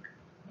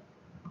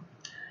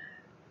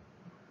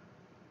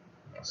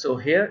 So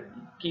here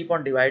keep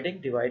on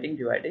dividing,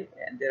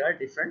 and there are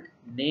different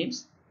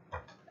names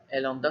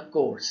along the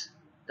course.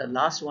 The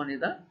last one is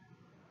the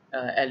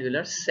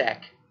alveolar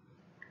sac,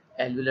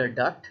 alveolar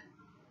duct,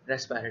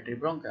 respiratory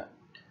bronchi.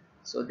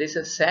 So this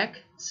is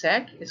sac.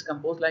 Sac is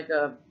composed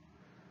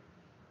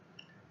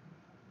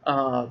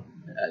uh,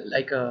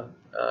 like a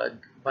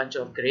bunch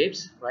of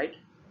grapes, right?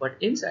 But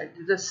inside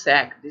is a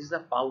sac. This is a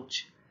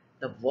pouch.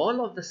 The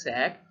wall of the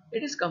sac,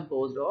 it is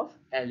composed of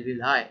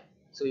alveoli.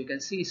 So you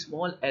can see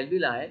small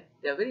alveoli.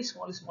 They are very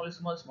small, small,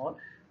 small, small.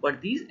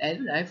 But these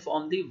alveoli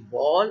form the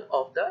wall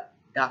of the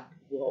duct,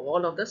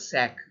 wall of the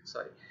sac.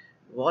 Sorry,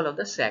 wall of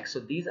the sac. So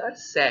these are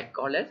sac,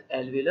 called as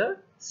alveolar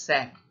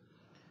sac.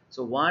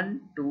 So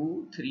 1,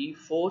 2, 3,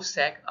 4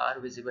 sac are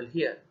visible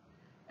here,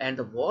 and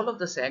the wall of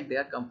the sac, they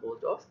are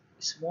composed of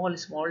small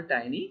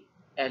tiny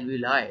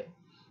alveoli,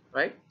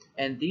 right?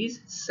 And these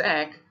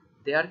sac,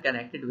 they are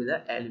connected with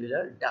the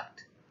alveolar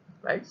duct,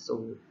 right?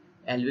 So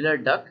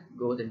alveolar duct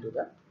goes into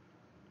the,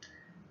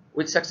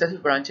 with successful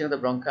branching of the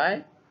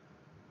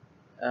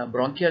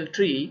bronchial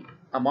tree,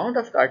 amount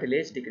of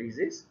cartilage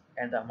decreases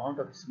and the amount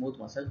of smooth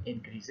muscle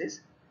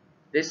increases.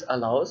 This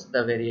allows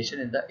the variation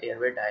in the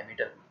airway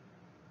diameter.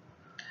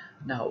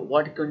 Now,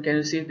 what can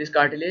you see this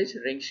cartilage?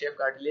 Ring-shaped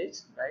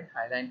cartilage, right?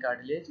 Hyaline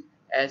cartilage.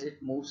 As it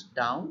moves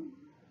down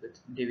with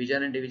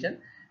division and division,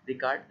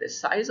 the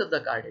size of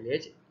the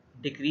cartilage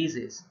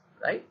decreases,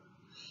 right?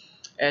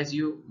 As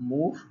you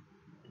move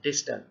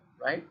distal,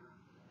 right?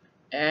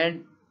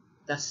 And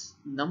the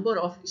number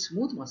of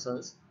smooth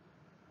muscles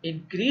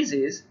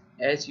increases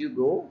as you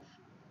go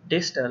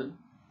distal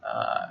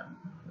uh,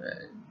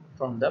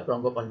 from the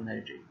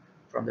bronchopulmonary tree.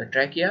 From the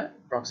trachea,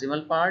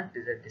 proximal part,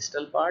 this is a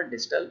distal part,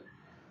 distal.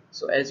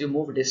 So as you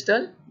move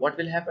distal, what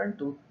will happen?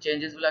 Two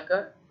changes will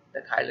occur.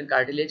 The hyaline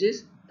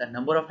cartilages, the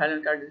number of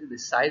hyaline cartilages, the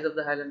size of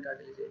the hyaline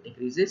cartilage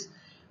decreases,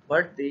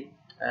 but the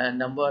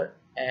number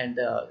and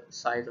the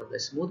size of the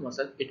smooth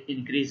muscle, it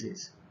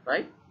increases,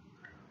 right?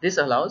 This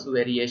allows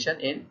variation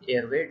in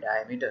airway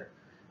diameter.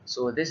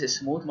 So this is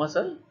smooth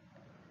muscles,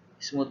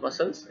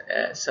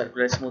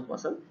 circular smooth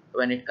muscle.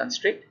 When it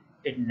constrict,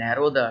 it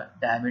narrow the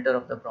diameter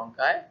of the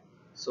bronchi.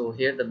 So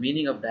here the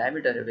meaning of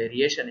diameter,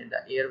 variation in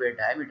the airway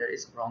diameter,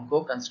 is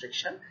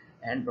bronchoconstriction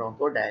and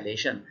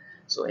bronchodilation.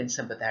 So in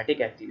sympathetic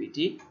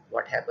activity,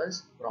 what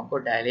happens?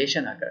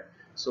 Bronchodilation occur.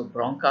 So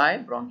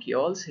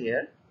bronchioles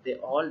here, they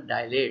all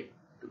dilate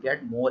to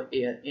get more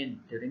air in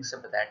during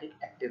sympathetic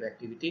active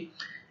activity,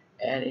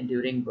 and in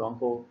during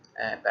broncho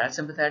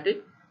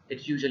parasympathetic,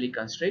 it usually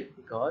constrict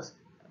because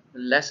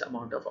less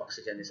amount of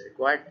oxygen is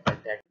required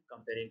at that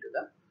comparing to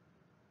the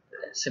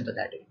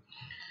sympathetic.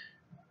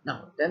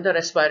 Now, then the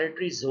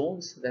respiratory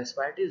zones. The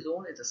respiratory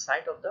zone is the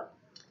site of the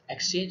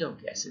exchange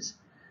of gases.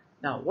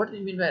 Now, what do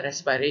we mean by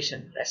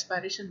respiration?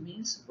 Respiration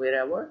means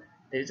wherever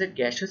there is a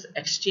gaseous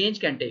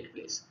exchange can take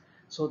place.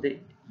 So the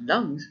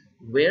lungs,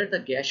 where the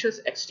gaseous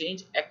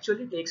exchange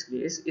actually takes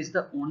place, is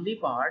the only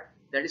part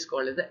that is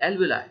called as the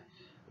alveoli.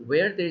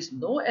 Where there is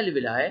no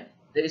alveoli,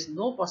 there is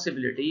no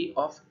possibility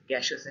of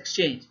gaseous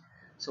exchange.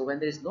 So when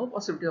there is no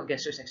possibility of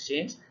gaseous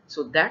exchange,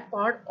 so that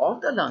part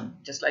of the lung,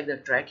 just like the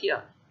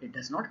trachea, it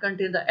does not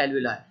contain the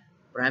alveoli.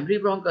 Primary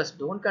bronchus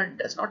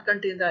does not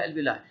contain the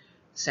alveoli.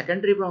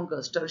 Secondary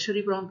bronchus,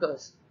 tertiary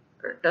bronchus,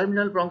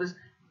 terminal bronchus,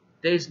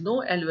 there is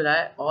no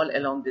alveoli all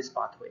along this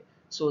pathway.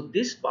 So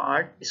this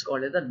part is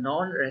called as the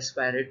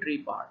non-respiratory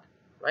part,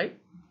 right?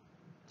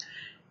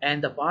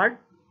 And the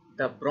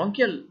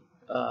bronchial,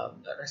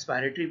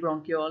 respiratory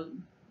bronchiole,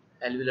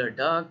 alveolar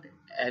duct,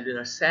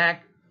 alveolar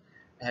sac,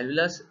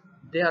 alveolus,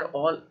 they are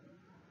all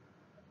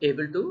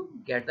able to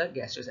get the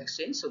gaseous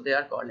exchange. So they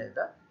are called as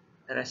the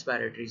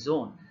respiratory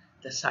zone.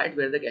 The site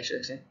where the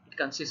gaseous exchange, it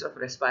consists of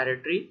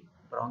respiratory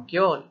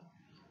bronchiole.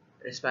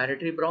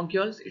 Respiratory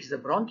bronchioles, it is a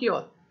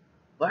bronchiole.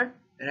 But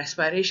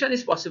respiration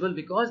is possible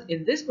because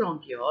in this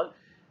bronchiole,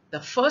 the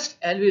first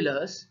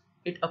alveolus,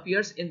 it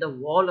appears in the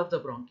wall of the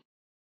bronchiole,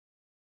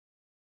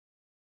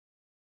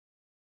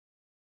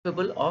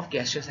 capable of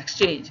gaseous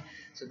exchange.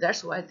 So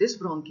that's why this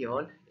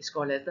bronchiole is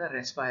called as the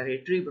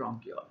respiratory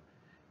bronchiole.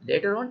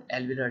 Later on,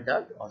 alveolar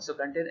duct also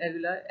contain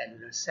alveoli.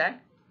 Alveolar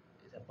sac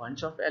is a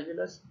bunch of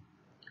alveolus.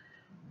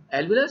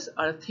 Alveolus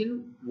are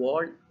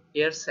thin-walled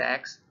air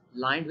sacs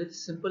lined with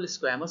simple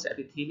squamous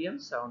epithelium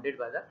surrounded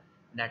by the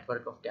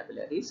network of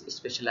capillaries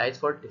specialized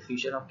for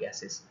diffusion of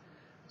gases.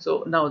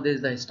 So now this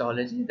is the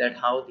histology, that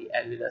how the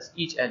alveolus,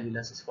 each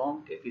alveolus is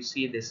formed. If you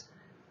see this,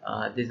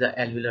 this is the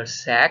alveolar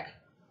sac.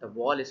 The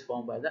wall is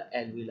formed by the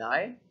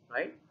alveoli,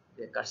 right?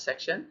 The cut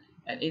section,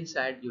 and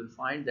inside you will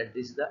find that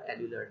this is the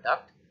alveolar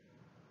duct.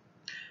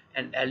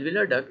 And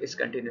alveolar duct is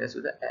continuous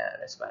with the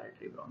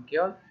respiratory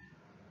bronchiole.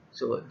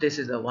 So this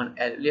is the one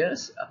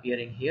alveolus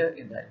appearing here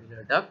in the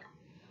alveolar duct.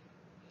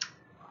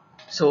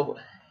 So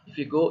if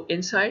you go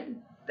inside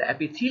the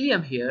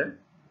epithelium here,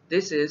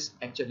 this is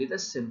actually the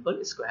simple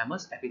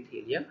squamous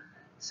epithelium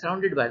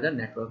surrounded by the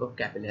network of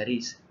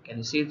capillaries. Can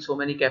you see so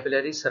many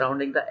capillaries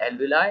surrounding the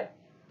alveoli?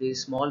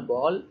 these small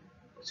ball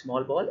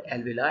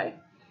alveoli,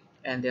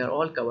 and they are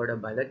all covered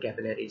up by the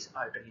capillaries,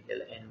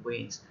 arterial and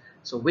veins.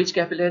 So which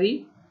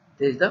capillary?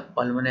 There is the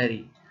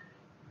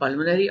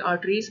pulmonary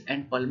arteries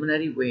and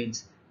pulmonary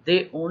veins.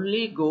 They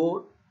only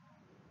go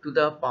to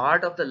the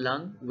part of the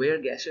lung where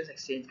gaseous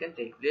exchange can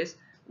take place,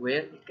 where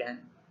it can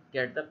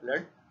get the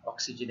blood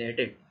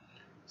oxygenated.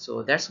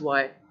 So that's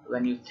why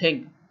when you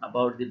think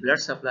about the blood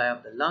supply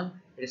of the lung,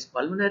 it is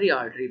pulmonary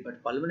artery,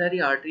 but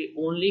pulmonary artery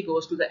only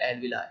goes to the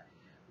alveoli.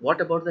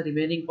 What about the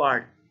remaining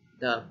part?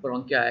 The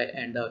bronchi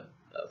and the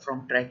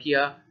from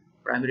trachea,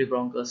 primary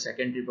bronchus,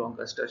 secondary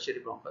bronchus, tertiary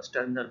bronchus,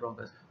 terminal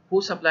bronchus,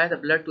 who supply the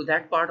blood to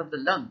that part of the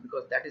lung,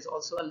 because that is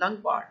also a lung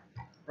part,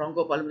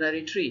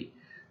 bronchopulmonary tree.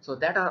 So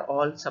that are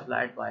all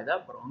supplied by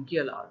the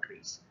bronchial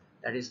arteries,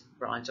 that is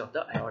branch of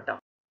the aorta.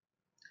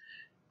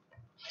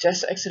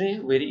 Chest X-ray,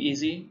 very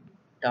easy.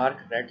 Dark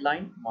red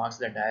line marks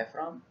the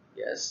diaphragm.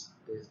 Yes,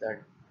 this is the,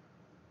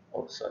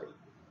 oh sorry,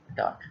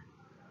 dark.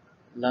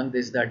 Lung,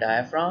 this is the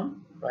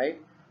diaphragm, right?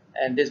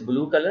 And this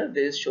blue color,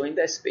 this is showing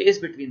the space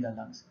between the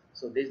lungs.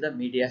 So this is the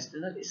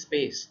mediastinal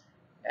space,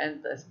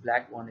 and this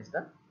black one is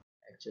the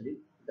actually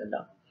the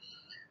lung.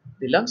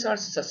 The lungs are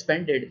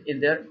suspended in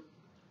their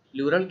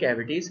pleural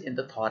cavities in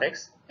the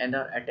thorax and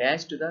are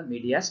attached to the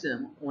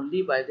mediastinum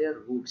only by their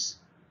roots.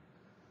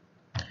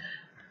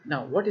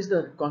 Now, what is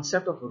the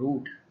concept of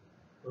root?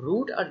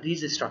 Root are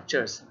these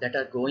structures that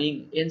are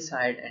going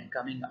inside and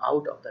coming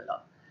out of the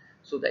lung.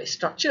 So the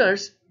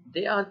structures,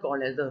 they are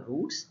called as the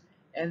roots,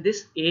 and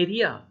this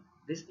area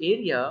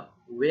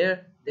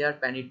where they are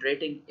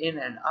penetrating in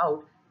and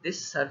out, this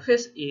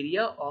surface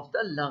area of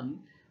the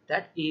lung,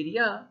 that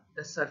area,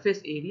 the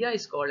surface area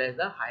is called as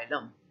the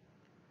hilum.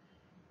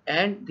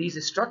 And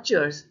these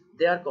structures,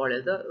 they are called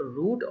as the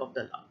root of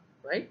the lung,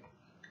 right?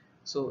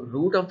 So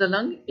root of the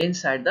lung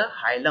inside the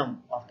hilum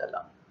of the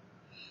lung.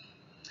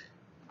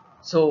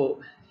 So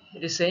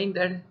it is saying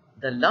that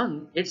the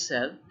lung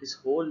itself, this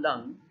whole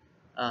lung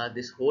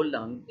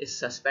is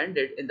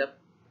suspended in the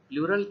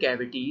pleural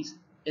cavities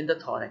in the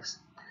thorax.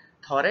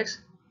 Thorax,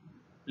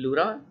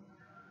 pleura,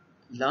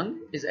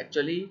 lung is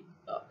actually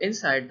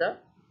inside the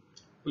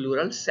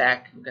pleural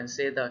sac. You can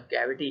say the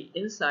cavity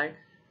inside,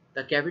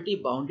 the cavity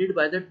bounded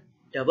by the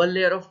double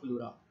layer of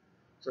pleura.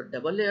 So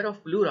double layer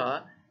of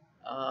pleura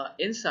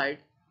inside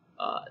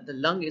the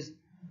lung is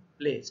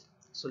placed.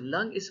 So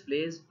lung is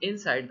placed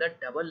inside the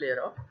double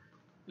layer of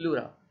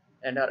pleura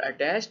and are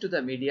attached to the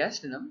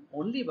mediastinum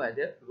only by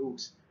their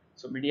roots.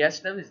 So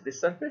mediastinum is this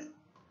surface.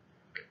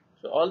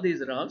 So all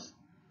these nerves,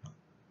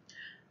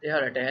 they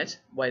are attached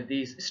by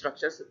these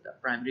structures, the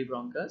primary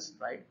bronchus,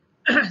 right?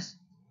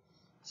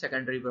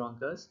 Secondary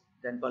bronchus,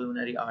 then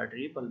pulmonary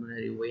artery,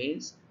 pulmonary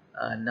veins,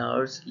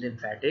 nerves,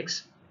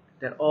 lymphatics.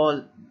 They're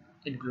all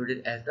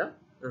included as the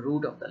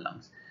root of the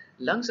lungs.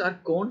 Lungs are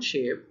cone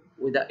shaped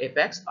with the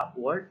apex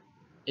upward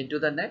into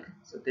the neck.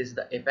 So this is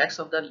the apex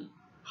of the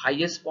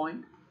highest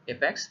point,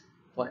 apex.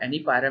 For any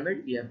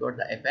pyramid, we have got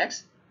the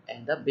apex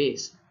and the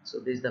base. So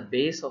this is the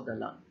base of the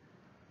lung,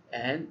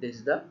 and this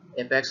is the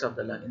apex of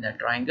the lung. In the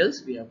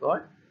triangles, we have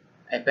got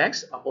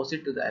apex.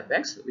 Opposite to the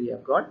apex, we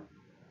have got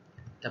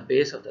the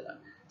base of the lung.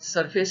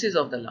 Surfaces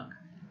of the lung.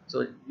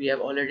 So we have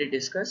already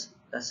discussed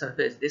the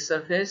surface. This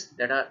surface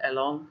that are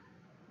along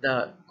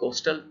the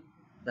costal,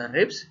 the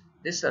ribs,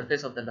 this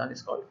surface of the lung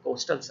is called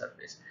costal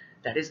surface.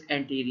 That is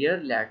anterior,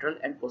 lateral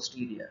and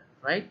posterior,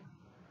 right?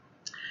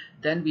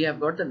 Then we have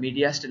got the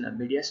mediastinal.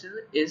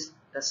 Mediastinal is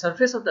the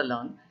surface of the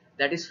lung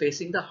that is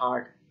facing the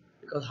heart,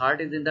 because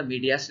heart is in the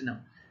mediastinum,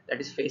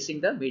 that is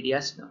facing the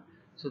mediastinum.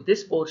 So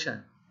this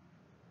portion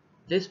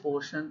is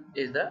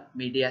the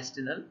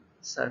mediastinal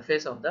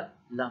surface of the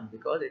lung,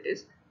 because it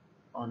is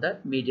on the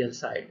medial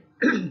side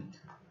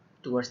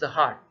towards the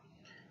heart.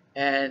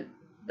 And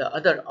the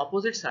other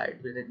opposite side,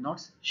 which is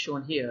not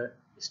shown here,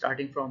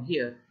 starting from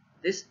here,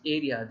 this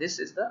area, this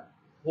is the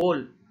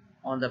hole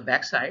on the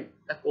back side,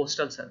 the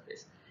costal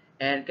surface.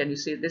 And can you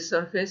see this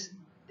surface?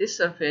 This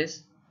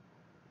surface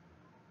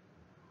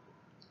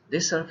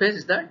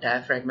is the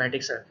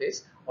diaphragmatic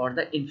surface or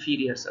the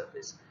inferior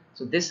surface.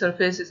 So this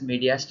surface is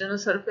mediastinal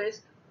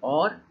surface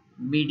or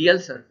medial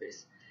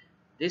surface.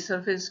 This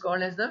surface is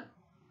called as the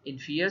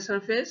inferior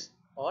surface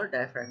or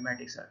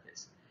diaphragmatic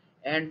surface,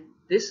 and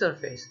this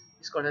surface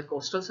is called a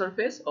costal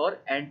surface or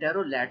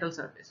anterolateral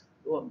surface,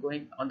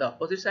 going on the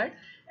opposite side,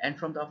 and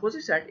from the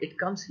opposite side it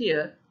comes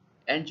here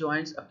and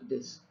joins up to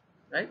this,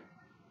 right?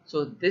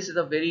 So this is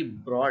a very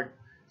broad.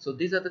 So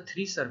these are the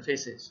three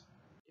surfaces.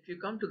 If you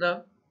come to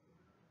the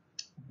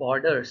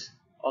borders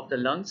of the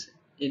lungs,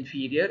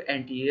 inferior,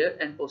 anterior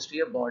and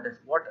posterior borders.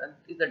 What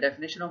is the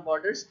definition of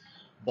borders?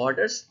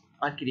 Borders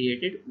are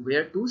created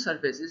where two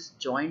surfaces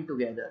join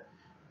together.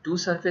 Two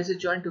surfaces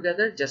join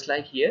together, just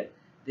like here.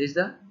 This is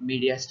the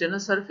mediastinal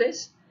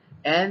surface,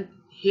 and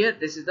here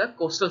this is the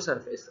costal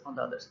surface on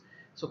the others.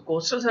 So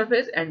costal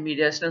surface and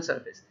mediastinal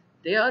surface,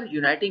 they are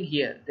uniting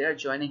here, they are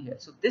joining here.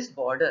 So this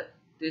border,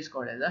 this is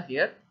called as a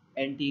here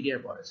anterior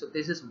border. So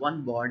this is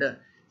one border.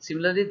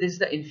 Similarly, this is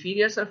the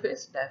inferior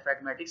surface,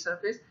 diaphragmatic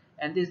surface,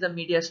 and this is the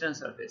mediastinal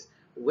surface.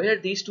 Where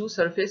these two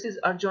surfaces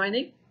are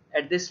joining,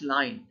 at this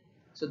line.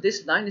 So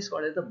this line is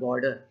called as the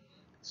border.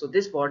 So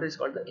this border is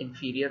called the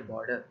inferior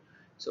border.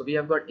 So we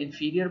have got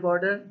inferior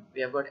border,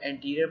 we have got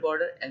anterior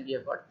border, and we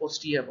have got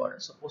posterior border.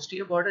 So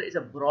posterior border is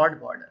a broad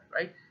border,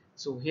 right?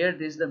 So here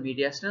this is the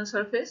mediastinal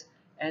surface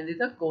and this is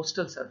the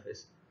costal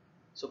surface.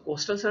 So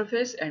costal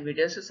surface and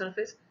mediastinal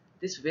surface,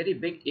 this very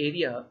big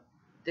area,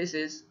 this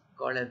is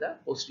called as the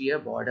posterior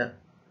border.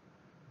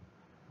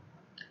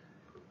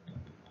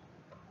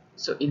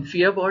 So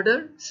inferior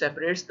border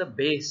separates the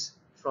base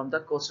from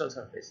the costal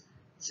surface,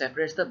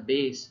 separates the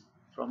base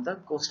from the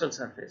costal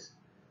surface.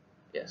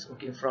 Yes,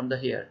 okay, from the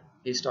here.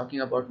 He's talking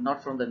about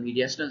not from the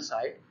mediastinal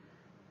side.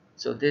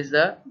 So this is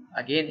the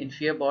again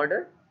inferior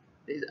border,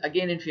 this is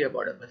again inferior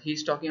border, but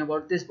he's talking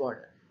about this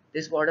border.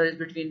 This border is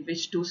between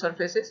which two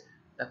surfaces?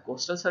 The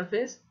costal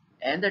surface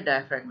and the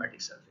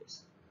diaphragmatic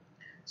surface.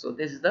 So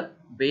this is the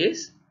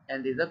base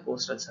and this is the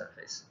costal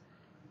surface.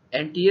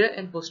 Anterior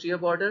and posterior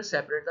border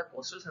separate the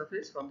costal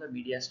surface from the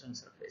mediastinal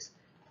surface.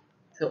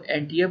 So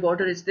anterior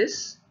border is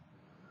this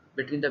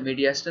between the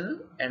mediastinal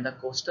and the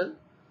costal.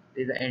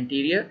 This is the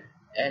anterior,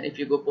 and if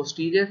you go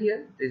posterior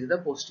here, this is the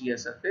posterior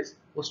surface,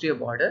 posterior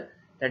border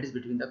that is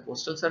between the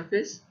costal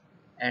surface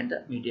and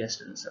the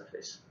mediastinal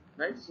surface,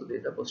 right? So this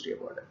is the posterior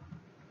border.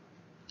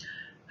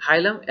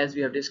 Hilum, as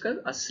we have discussed,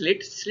 a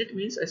slit. Slit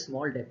means a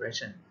small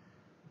depression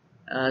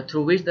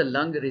through which the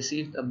lung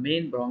receives the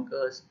main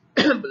bronchus,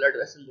 blood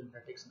vessel,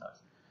 lymphatic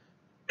nerves.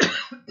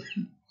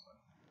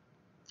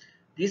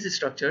 These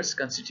structures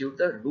constitute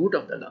the root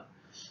of the lung.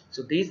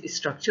 So these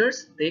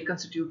structures, they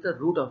constitute the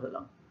root of the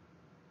lung.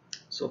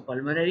 So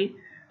pulmonary,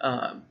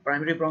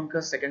 primary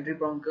bronchus, secondary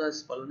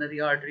bronchus,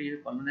 pulmonary artery,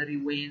 pulmonary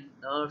vein,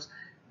 nerves,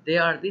 they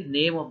are the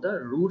name of the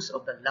roots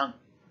of the lung,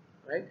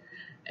 right?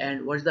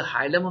 And what is the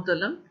hilum of the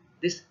lung?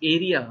 This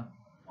area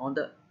on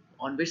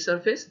which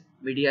surface?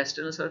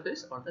 Mediastinal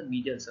surface or the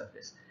medial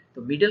surface.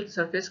 The medial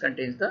surface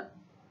contains the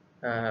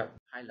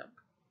hilum.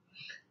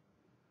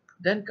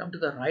 Then come to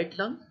the right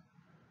lung.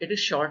 It is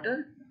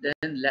shorter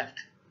than left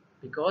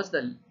because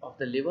of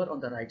the liver on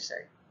the right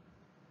side.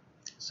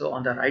 So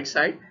on the right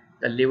side,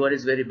 the liver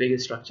is very big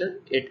structure.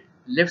 It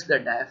lifts the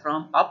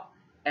diaphragm up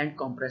and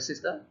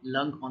compresses the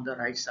lung on the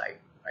right side,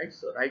 right?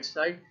 So right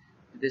side,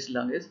 this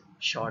lung is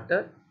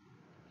shorter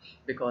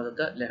because of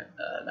the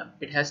lung.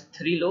 It has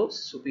three lobes: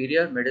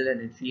 superior, middle,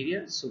 and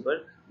inferior.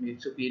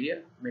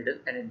 Superior, middle,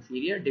 and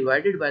inferior,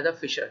 divided by the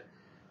fissure.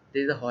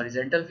 This is the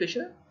horizontal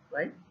fissure,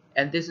 right?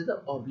 And this is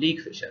the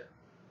oblique fissure.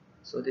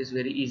 So this is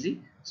very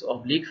easy. So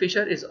oblique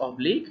fissure is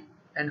oblique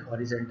and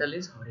horizontal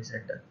is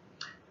horizontal.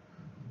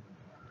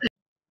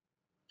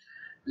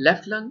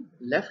 Left lung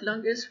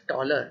is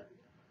taller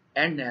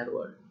and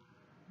narrower.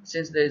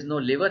 Since there is no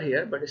liver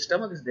here, but the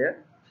stomach is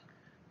there.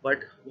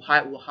 But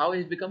how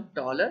is become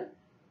taller?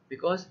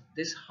 Because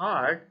this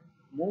heart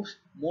moves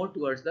more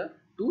towards the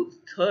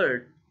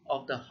 2/3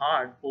 of the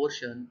heart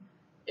portion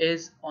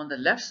is on the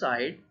left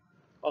side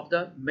of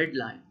the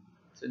midline.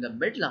 So in the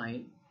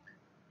midline,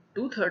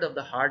 2/3 of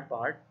the hard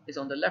part is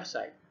on the left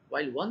side,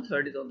 while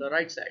 1/3 is on the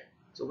right side.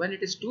 So when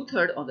it is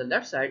 2/3 on the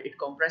left side, it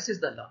compresses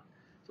the lung.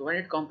 So when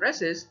it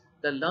compresses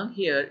the lung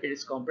here, it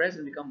is compressed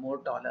and become more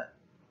taller,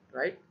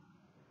 right?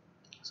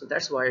 So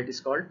that's why it is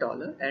called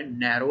taller and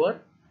narrower,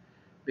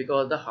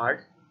 because the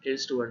heart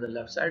tilts toward the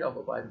left side,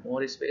 occupies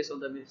more space on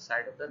the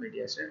side of the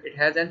mediastinum. It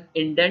has an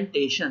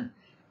indentation.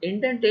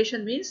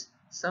 Indentation means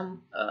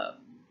some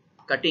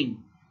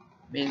cutting,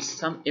 means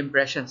some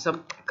impression,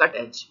 some cut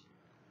edge.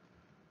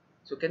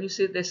 So can you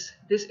see this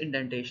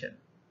indentation?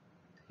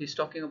 He's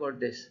talking about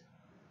this.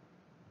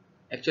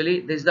 Actually,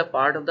 this is the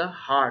part of the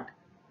heart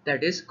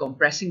that is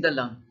compressing the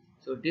lung.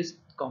 So this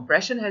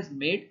compression has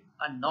made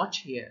a notch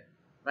here,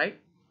 right?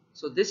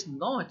 So this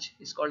notch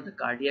is called the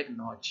cardiac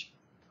notch,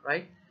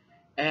 right?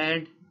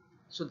 And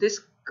so this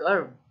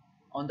curve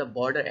on the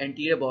border,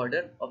 anterior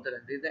border of the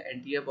lung, this is the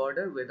anterior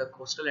border where the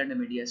costal and the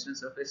mediastinal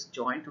surface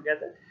join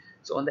together.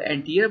 So on the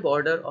anterior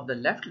border of the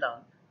left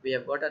lung, we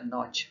have got a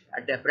notch,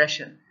 a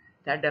depression.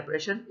 That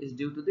depression is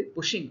due to the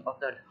pushing of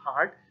the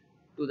heart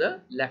to the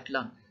left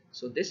lung.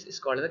 So this is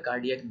called the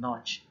cardiac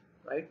notch,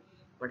 right?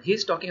 But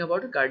he's talking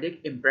about a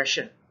cardiac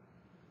impression.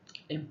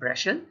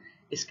 Impression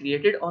is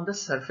created on the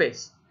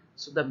surface.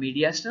 So the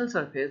mediastinal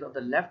surface of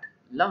the left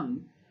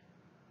lung,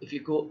 if you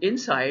go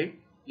inside,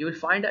 you will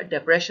find a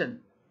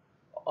depression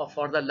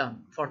for the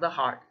lung, for the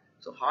heart.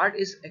 So heart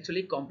is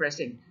actually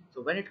compressing.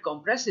 So when it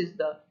compresses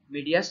the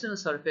mediastinal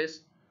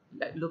surface,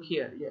 look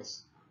here,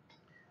 yes.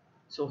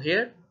 So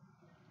here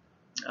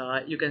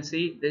you can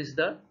see this is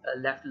the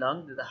left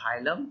lung, this is the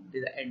hilum,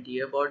 this is the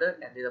anterior border,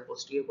 and this is the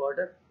posterior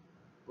border.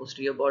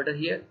 Posterior border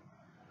here.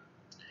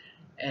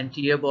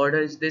 Anterior border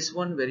is this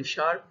one, very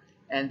sharp,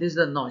 and this is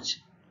the notch.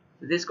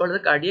 This is called the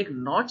cardiac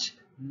notch.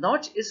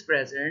 Notch is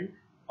present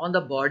on the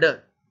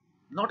border,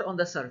 not on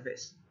the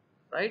surface,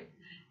 right?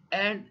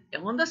 And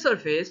on the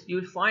surface, you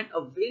will find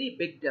a very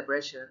big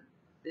depression.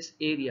 This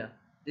area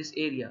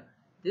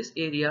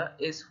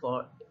is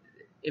for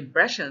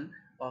impression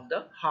of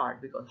the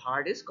heart, because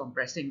heart is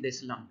compressing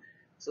this lung.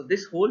 So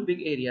this whole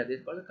big area, this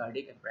is called a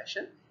cardiac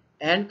impression,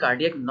 and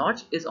cardiac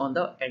notch is on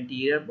the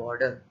anterior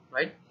border,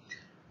 right?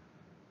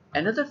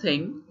 Another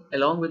thing,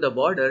 along with the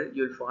border,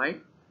 you'll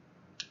find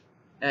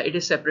it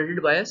is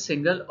separated by a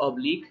single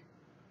oblique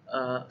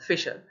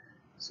fissure.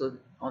 So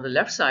on the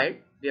left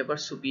side, we have got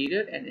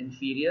superior and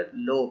inferior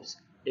lobes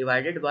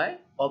divided by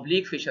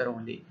oblique fissure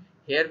only.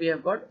 Here we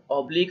have got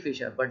oblique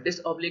fissure, but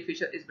this oblique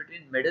fissure is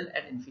between middle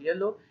and inferior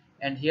lobe,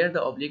 and here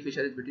the oblique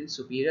fissure is between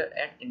superior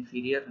and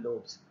inferior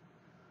lobes.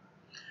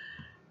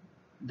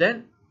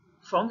 Then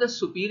from the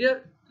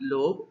superior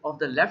lobe of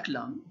the left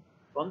lung,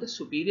 from the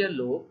superior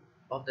lobe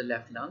of the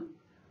left lung,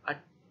 a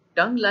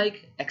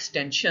tongue-like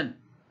extension,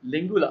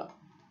 lingula,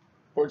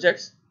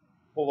 projects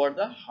over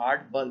the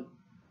heart bulge.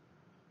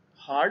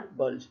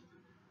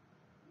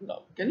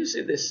 Now, can you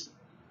see this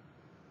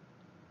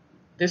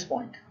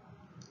point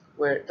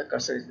where the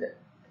cursor is there?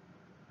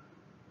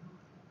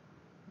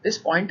 This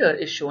pointer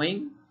is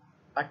showing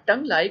a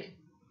tongue-like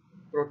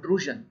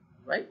protrusion,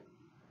 right?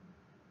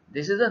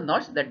 This is a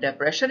notch. The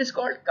depression is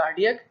called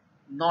cardiac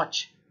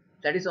notch,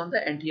 that is on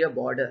the anterior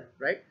border,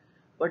 right?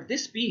 But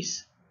this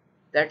piece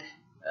that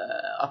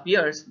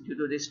appears due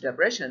to this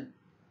depression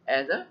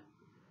as a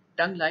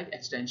tongue-like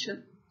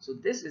extension. So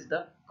this is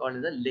the called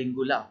as the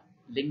lingula.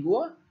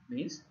 Lingua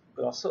means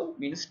glosso,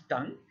 means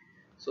tongue.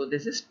 So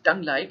this is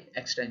tongue-like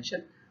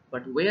extension.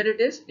 But where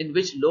it is, in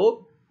which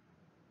lobe?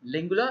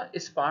 Lingula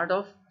is part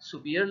of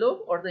superior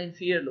lobe or the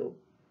inferior lobe?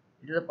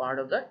 It is a part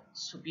of the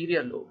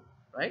superior lobe,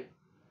 right?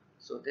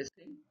 So this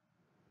thing.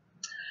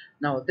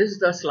 Now this is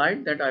the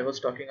slide that I was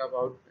talking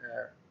about,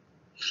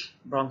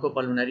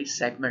 bronchopulmonary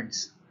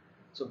segments.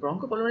 So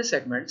bronchopulmonary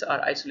segments are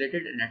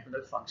isolated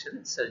anatomical function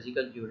and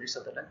surgical units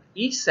of the lung.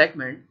 Each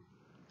segment,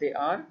 they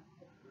are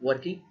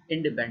working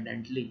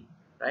independently,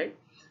 right?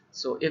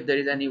 So if there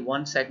is any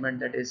one segment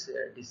that is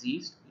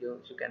diseased,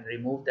 you can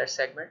remove that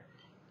segment.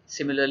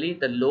 Similarly,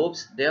 the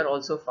lobes, they are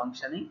also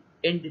functioning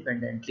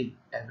independently.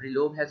 Every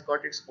lobe has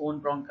got its own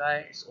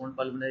bronchi, its own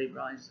pulmonary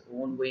branch, its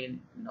own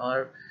vein,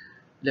 nerve,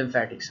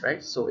 lymphatics,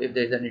 right? So if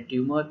there is any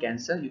tumor,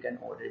 cancer, you can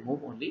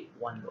remove only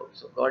one lobe.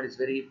 So God is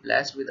very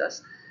blessed with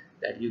us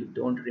that you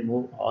don't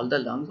remove all the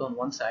lungs on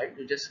one side,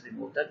 you just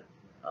remove the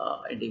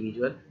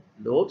individual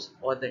lobes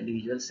or the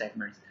individual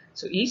segments.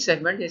 So each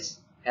segment has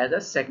a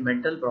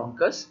segmental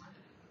bronchus.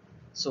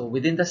 So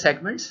within the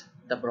segments,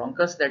 the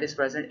bronchus that is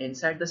present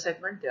inside the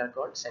segment, they are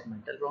called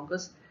segmental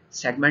bronchus.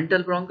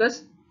 Segmental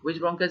bronchus, which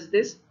bronchus is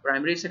this?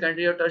 Primary,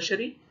 secondary or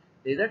tertiary?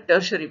 These are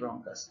tertiary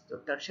bronchus. So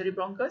tertiary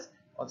bronchus,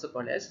 also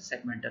called as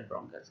segmental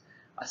bronchus.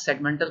 A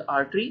segmental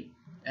artery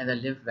and the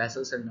lymph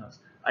vessels and nerves.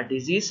 A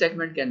disease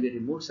segment can be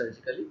removed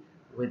surgically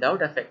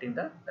without affecting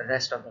the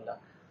rest of the lung.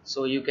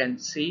 So you can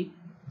see,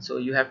 so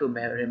you have to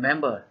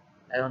remember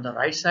that on the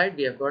right side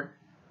we have got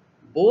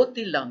both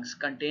the lungs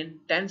contain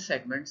 10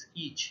 segments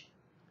each.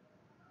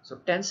 So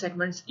 10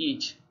 segments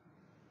each,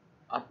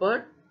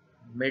 upper,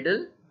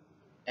 middle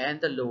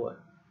and the lower.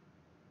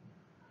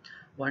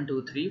 1,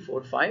 2, 3,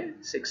 4, 5,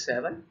 6,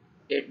 7,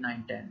 8,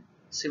 9, 10.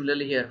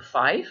 Similarly here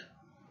 5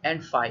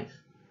 and 5.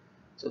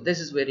 So this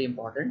is very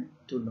important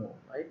to know,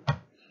 right?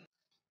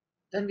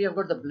 Then we have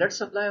got the blood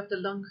supply of the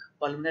lung,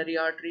 pulmonary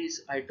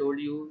arteries. I told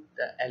you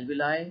the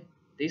alveoli.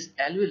 This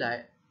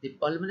alveoli, the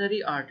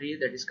pulmonary artery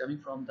that is coming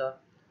from the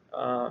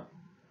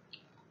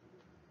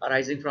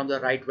arising from the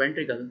right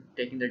ventricle,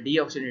 taking the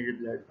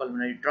deoxygenated blood,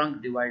 pulmonary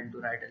trunk divided into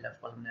right and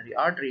left pulmonary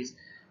arteries.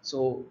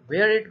 So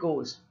where it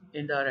goes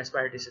in the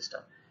respiratory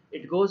system?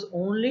 It goes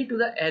only to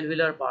the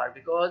alveolar part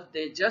because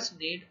they just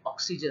need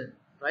oxygen,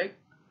 right?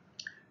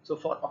 So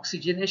for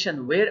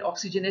oxygenation, where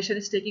oxygenation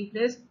is taking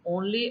place?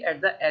 Only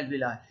at the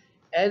alveoli.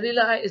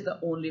 Alveoli is the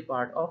only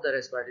part of the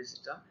respiratory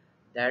system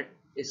that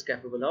is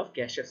capable of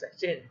gaseous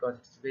exchange because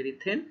it's very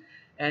thin,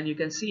 and you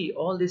can see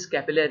all these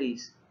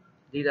capillaries.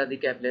 These are the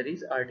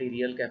capillaries,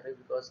 arterial capillaries,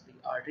 because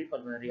the artery,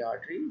 pulmonary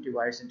artery,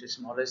 divides into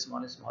smaller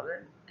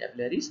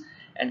capillaries,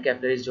 and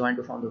capillaries join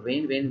to form the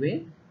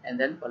vein, and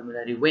then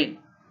pulmonary vein.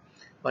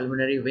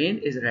 Pulmonary vein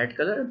is red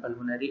color, and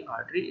pulmonary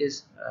artery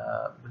is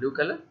blue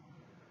color.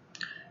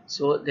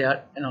 So they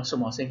are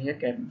anosmosing here,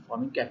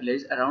 forming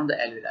capillaries around the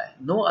alveoli.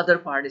 No other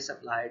part is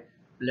supplied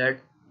blood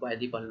by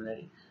the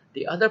pulmonary.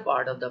 The other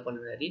part of the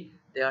pulmonary,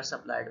 they are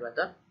supplied by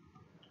the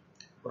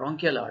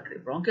bronchial artery.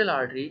 Bronchial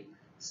artery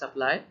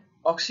supply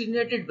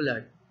oxygenated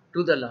blood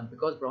to the lung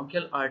because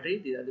bronchial artery,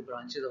 these are the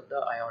branches of the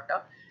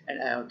aorta, and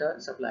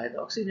aorta supply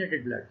the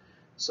oxygenated blood.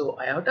 So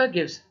aorta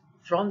gives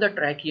from the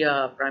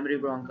trachea, primary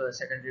bronchus,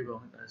 secondary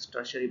bronchus,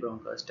 tertiary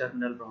bronchus,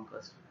 terminal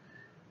bronchus,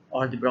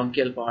 or the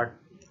bronchial part,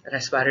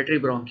 respiratory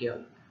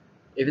bronchial,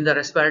 even the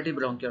respiratory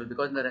bronchial,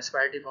 because in the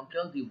respiratory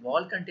bronchial the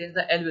wall contains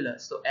the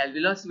alveolus. So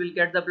alveolus will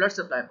get the blood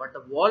supply, but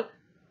the wall,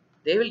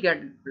 they will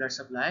get blood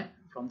supply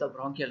from the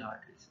bronchial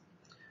arteries.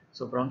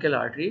 So bronchial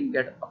artery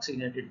get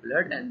oxygenated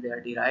blood and they are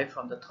derived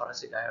from the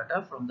thoracic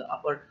aorta, from the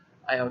upper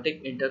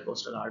aortic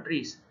intercostal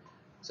arteries.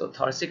 So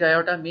thoracic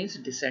aorta means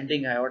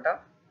descending aorta,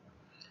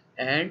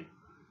 and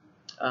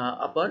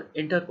upper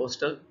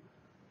intercostal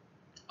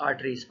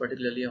arteries,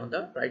 particularly on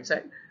the right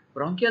side.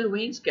 Bronchial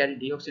veins carry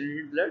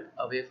deoxygenated blood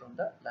away from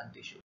the lung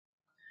tissue.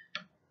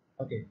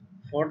 Okay,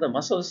 For the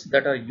muscles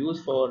that are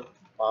used for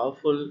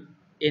powerful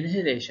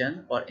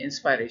inhalation or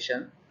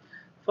inspiration,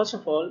 first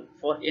of all,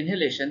 for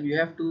inhalation, you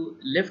have to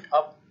lift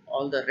up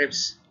all the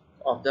ribs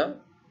of the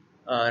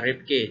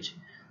rib cage.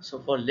 So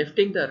for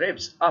lifting the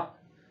ribs up,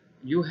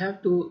 you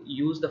have to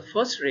use the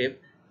first rib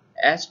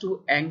as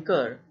to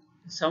anchor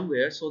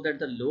somewhere so that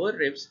the lower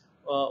ribs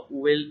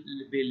will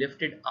be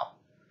lifted up,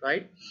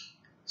 right?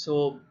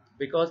 So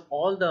because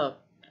all the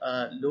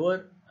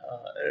lower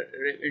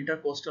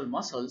intercostal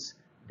muscles,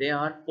 they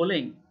are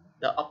pulling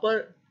the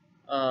upper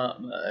uh,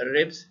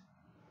 ribs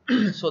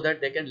so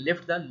that they can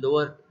lift the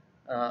lower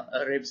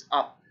ribs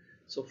up.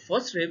 So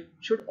first rib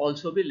should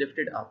also be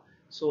lifted up.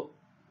 So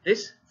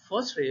this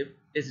first rib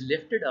is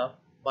lifted up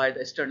by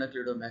the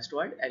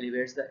sternocleidomastoid,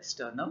 elevates the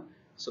sternum.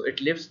 So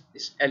it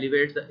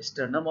elevates the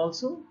sternum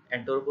also,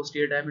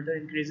 anteroposterior diameter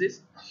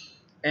increases,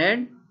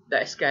 and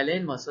the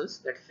scalene muscles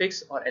that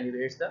fix or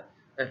elevates the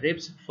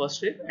ribs,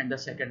 first rib and the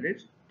second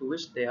ribs to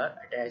which they are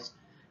attached.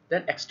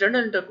 Then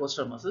external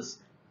intercostal muscles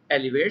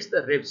elevates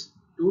the ribs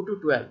 2 to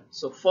 12.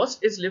 So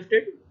first is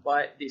lifted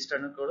by the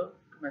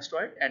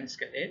sternocleidomastoid and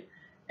scalene,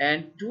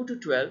 and 2 to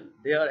 12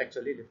 they are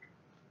actually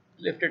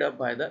lifted up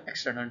by the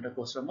external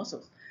intercostal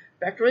muscles.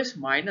 Pectoralis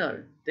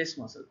minor, this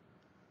muscle,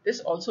 this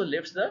also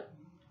lifts the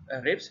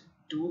ribs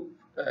to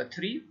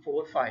 3,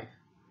 4, 5,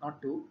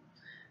 not 2.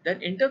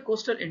 Then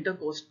internal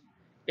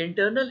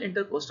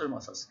intercostal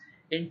muscles.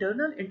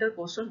 Internal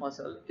intercostal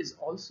muscle is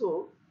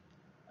also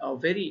a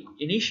very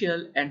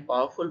initial and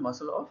powerful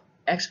muscle of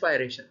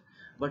expiration.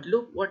 But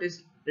look what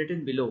is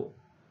written below.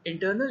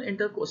 Internal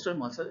intercostal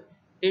muscle,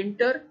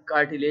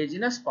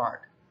 intercartilaginous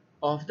part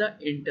of the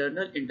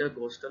internal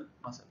intercostal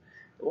muscle.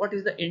 What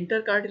is the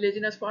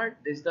intercartilaginous part?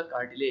 This is the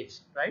cartilage,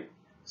 right?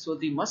 So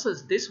the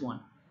muscles, this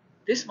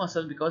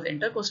muscle, because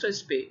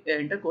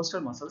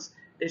intercostal muscles,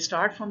 they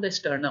start from the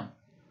sternum,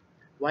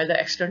 while the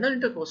external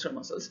intercostal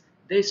muscles,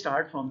 they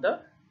start from the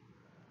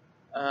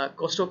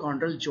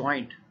costochondral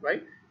joint,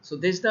 right? So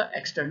this is the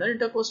external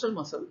intercostal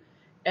muscle,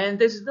 and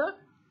this is the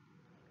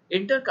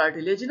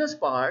intercartilaginous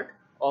part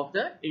of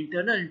the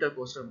internal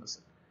intercostal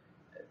muscle,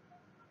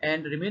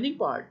 and remaining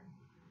part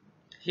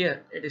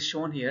here, it is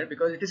shown here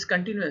because it is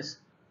continuous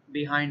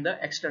behind the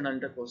external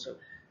intercostal.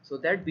 So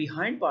that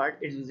behind part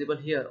is visible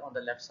here on the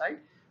left side.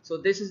 So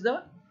this is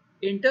the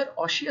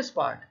interosseous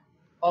part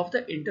of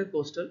the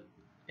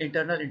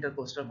internal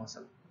intercostal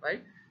muscle,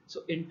 right?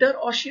 So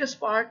interosseous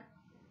part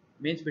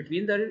means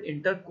between the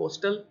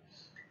intercostal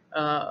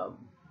uh,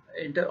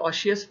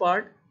 interosseous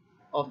part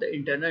of the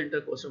internal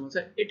intercostal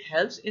muscle, it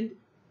helps in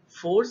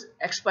force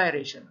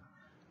expiration,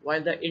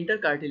 while the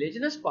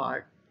intercartilaginous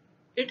part,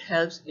 it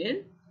helps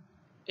in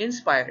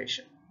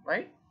inspiration,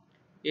 right?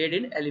 Aid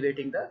in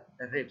elevating the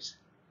ribs.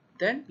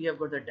 Then we have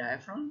got the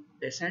diaphragm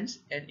descends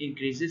and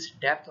increases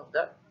depth of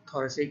the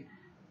thoracic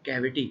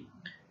cavity.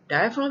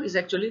 Diaphragm is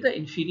actually the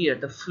inferior,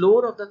 the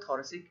floor of the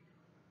thoracic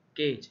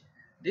cage.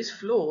 This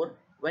floor,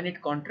 when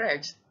it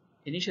contracts,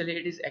 initially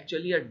it is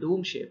actually a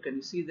dome shape. Can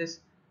you see this?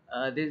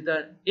 This is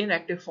the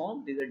inactive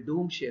form. This is a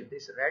dome shape.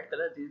 This red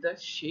color, this is the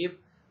shape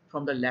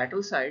from the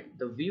lateral side,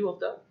 the view of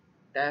the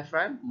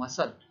diaphragm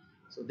muscle.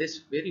 So this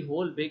very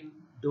whole big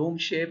dome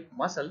shaped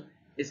muscle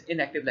is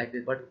inactive like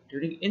this. But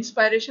during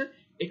inspiration,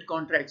 it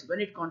contracts. When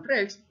it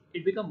contracts,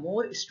 it becomes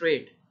more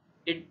straight.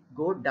 It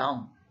goes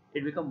down.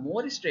 It becomes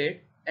more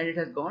straight and it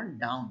has gone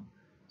down.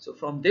 So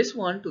from this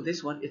one to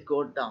this one, it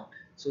goes down.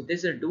 So this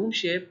is a dome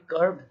shaped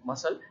curved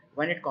muscle.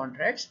 When it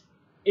contracts,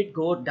 it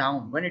goes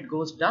down. When it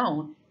goes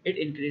down, it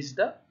increases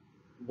the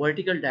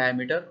vertical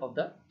diameter of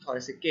the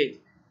thoracic cage.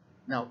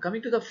 Now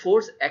coming to the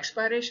force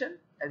expiration,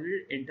 as we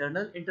did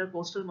internal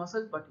intercostal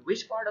muscle, but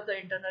which part of the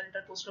internal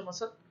intercostal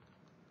muscle?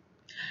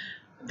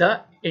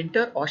 The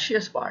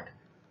interosseous part.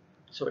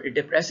 So it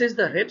depresses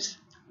the ribs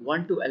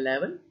 1 to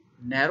 11,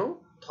 narrow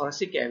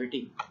thoracic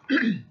cavity.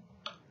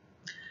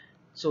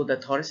 So the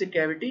thoracic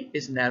cavity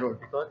is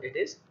narrowed because it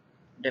is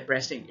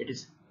depressing, it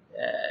is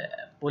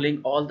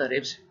pulling all the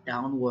ribs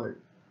downward.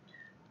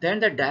 Then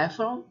the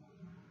diaphragm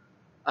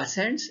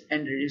ascends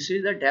and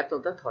reduces the depth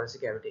of the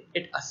thoracic cavity.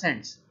 It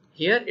ascends.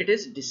 Here it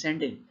is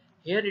descending.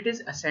 Here it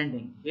is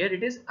ascending. Here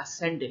it is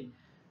ascending.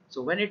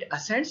 So when it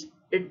ascends,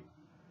 it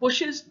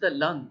pushes the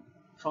lung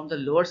from the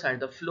lower side.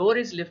 The floor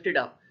is lifted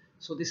up.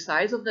 So the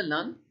size of the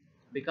lung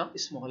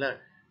becomes smaller.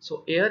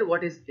 So air,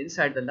 what is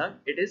inside the lung,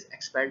 it is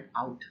expelled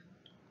out.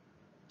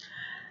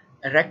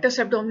 Rectus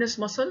abdominis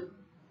muscle,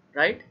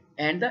 right,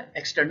 and the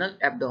external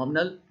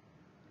abdominal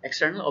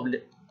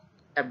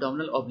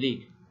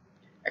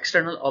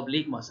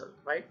oblique muscle,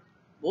 right?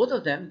 Both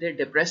of them, they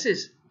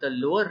depresses the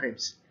lower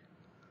ribs.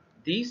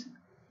 These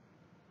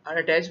are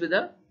attached with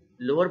the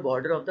lower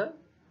border of the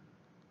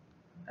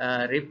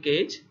rib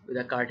cage with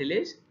the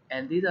cartilage,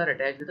 and these are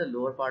attached with the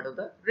lower part of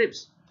the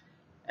ribs,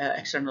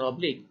 external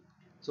oblique.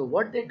 So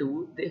what they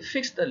do, they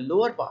fix the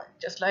lower part,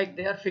 just like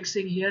they are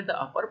fixing here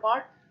the upper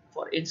part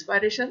for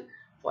inspiration.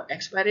 For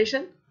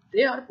expiration,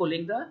 they are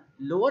pulling the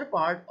lower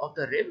part of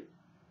the rib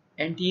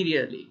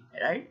anteriorly,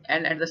 right?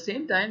 And at the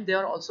same time, they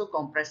are also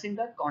compressing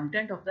the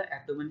content of the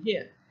abdomen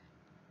here.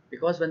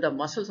 because when the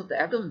muscles of the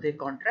abdomen they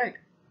contract,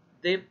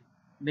 they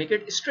make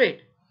it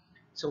straight.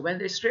 So when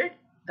they straight,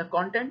 the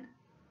content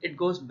it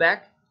goes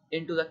back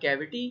into the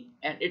cavity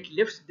and it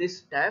lifts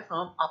this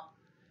diaphragm up.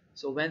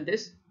 So when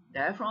this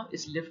diaphragm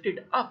is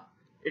lifted up,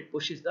 it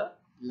pushes the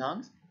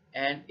lungs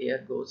and air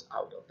goes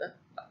out of the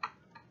lung.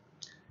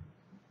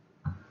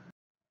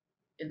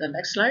 In the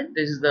next slide,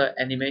 this is the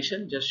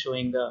animation just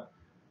showing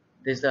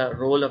this is the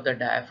role of the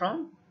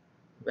diaphragm.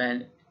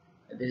 When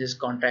this is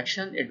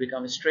contraction, it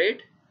becomes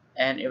straight,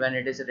 and when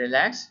it is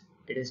relaxed,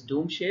 it is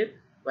dome shape.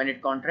 When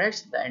it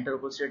contracts, the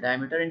anteroposterior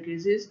diameter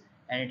increases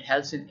and it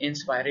helps in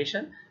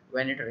inspiration.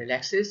 When it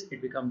relaxes,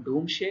 it becomes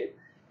dome shape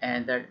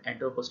and the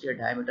anteroposterior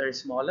diameter is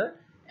smaller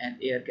and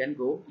air can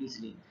go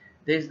easily.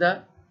 This is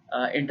the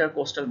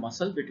intercostal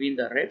muscle between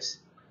the ribs.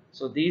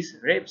 So these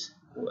ribs,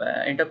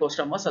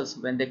 intercostal muscles,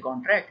 when they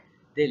contract,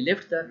 they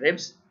lift the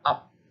ribs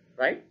up,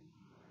 right?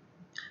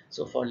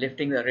 So for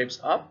lifting the ribs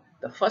up,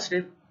 the first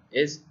rib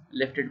is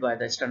lifted by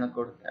the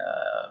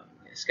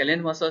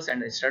sternocleidomastoid muscles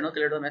and the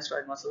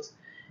sternocleidomastoid muscles,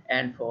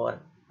 and for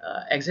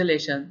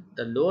exhalation,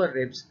 the lower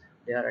ribs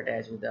they are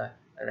attached with the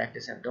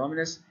rectus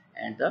abdominis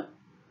and the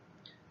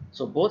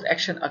so both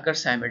action occur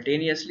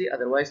simultaneously,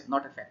 otherwise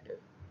not effective.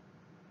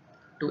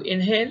 To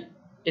inhale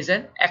is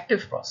an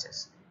active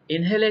process.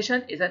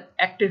 Inhalation is an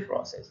active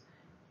process,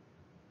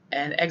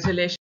 and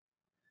exhalation.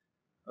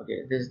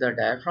 Okay, this is the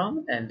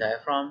diaphragm, and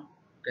diaphragm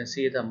you can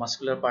see the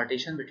muscular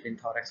partition between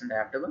thorax and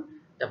abdomen.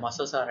 The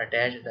muscles are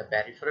attached at the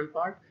peripheral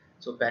part.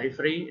 So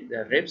periphery,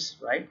 the ribs,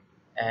 right,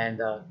 and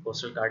the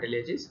costal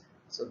cartilages.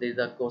 So these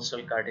are the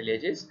costal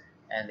cartilages,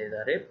 and these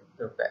are rib,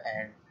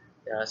 and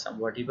there are some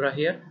vertebra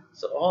here.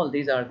 So all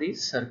these are the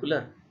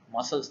circular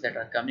muscles that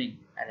are coming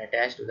and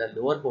attached to the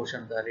lower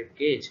portion of the rib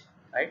cage,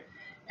 right,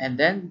 and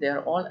then they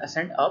are all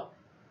ascend up,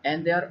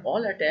 and they are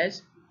all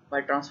attached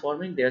by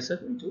transforming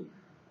themselves into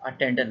a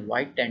tendon,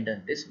 white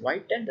tendon. This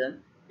white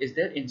tendon is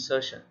their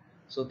insertion.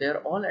 So they are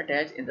all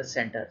attached in the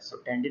center. So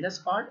tendinous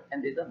part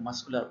and this is the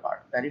muscular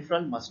part.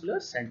 Peripheral muscular,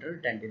 central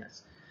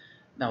tendinous.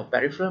 Now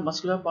peripheral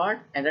muscular part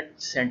and the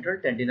central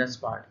tendinous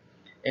part.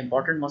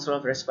 Important muscle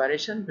of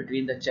respiration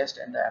between the chest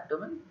and the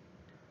abdomen.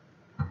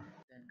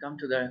 Then come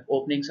to the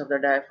openings of the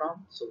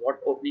diaphragm. So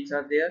what openings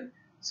are there?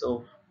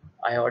 So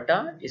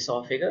aorta,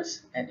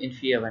 esophagus and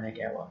inferior vena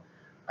cava.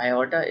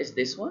 Aorta is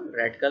this one,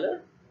 red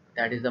color.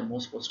 That is the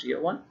most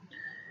posterior one,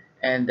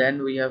 and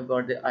then we have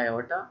got the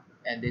aorta,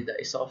 and there is the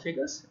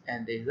esophagus,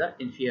 and there is the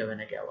inferior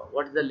vena cava.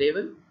 What is the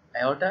level?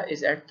 Aorta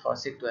is at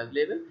thoracic 12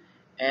 level,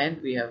 and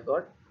we have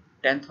got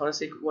 10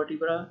 thoracic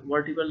vertebral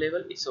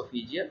level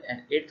esophageal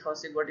and 8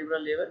 thoracic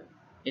vertebral level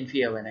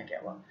inferior vena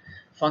cava.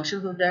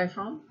 Functions of the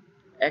diaphragm: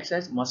 acts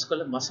as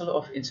muscle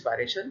of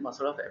inspiration,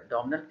 muscle of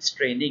abdominal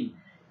straining,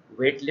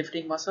 weight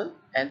lifting muscle,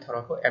 and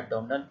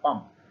thoracoabdominal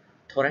pump.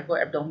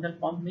 Thoracoabdominal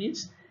pump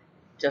means,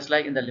 just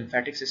like in the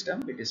lymphatic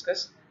system, we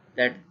discussed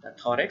that the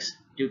thorax,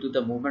 due to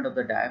the movement of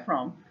the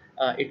diaphragm,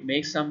 it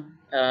makes some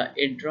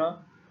intra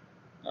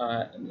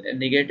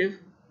negative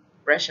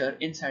pressure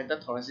inside the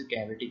thoracic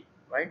cavity,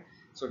 right?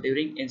 So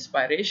during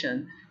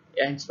inspiration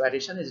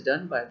is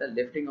done by the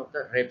lifting of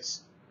the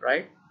ribs,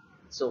 right?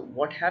 So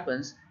what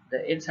happens?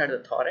 The inside the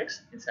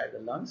thorax, inside the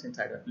lungs,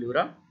 inside the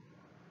pleura,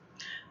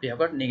 we have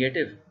got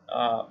negative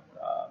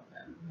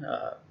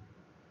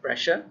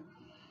pressure.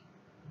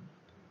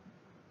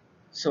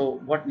 So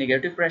what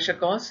negative pressure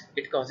causes?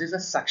 It causes a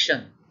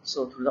suction.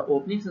 So through the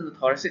openings in the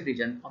thoracic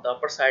region, on the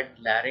upper side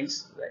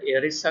larynx, the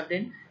air is sucked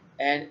in,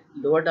 and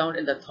lower down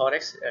in the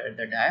thorax,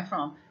 the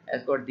diaphragm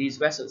has got these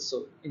vessels.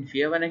 So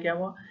inferior vena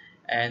cava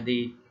and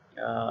the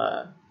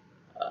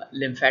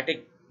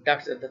lymphatic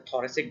duct, the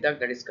thoracic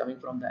duct that is coming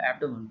from the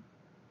abdomen,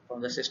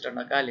 from the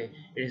cisterna caelum,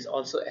 it is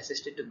also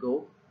assisted to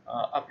go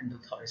up into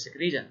the thoracic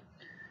region.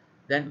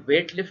 Then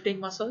weight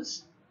lifting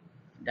muscles.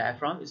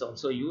 Diaphragm is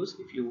also used.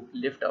 If you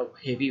lift a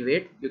heavy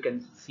weight, you can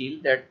feel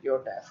that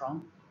your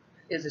diaphragm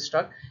is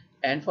struck.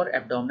 And for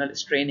abdominal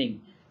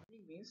straining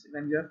means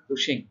when you are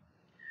pushing.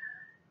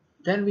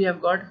 Then we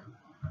have got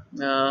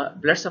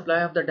blood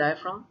supply of the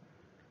diaphragm.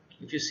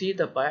 If you see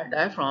the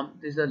diaphragm,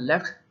 this is the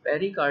left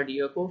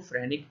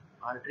pericardiaco-phrenic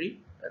artery,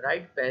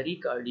 right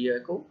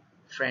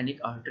pericardiaco-phrenic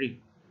artery.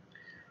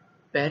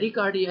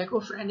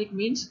 Pericardiaco-phrenic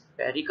means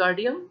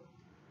pericardium,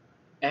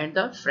 and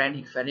the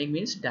phrenic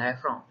means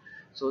diaphragm.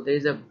 So there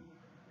is a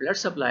blood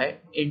supply.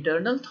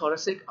 Internal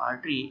thoracic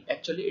artery,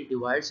 actually it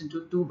divides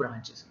into two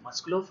branches,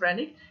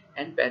 musculophrenic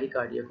and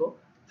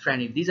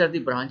pericardiaco-phrenic. These are the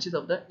branches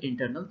of the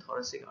internal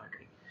thoracic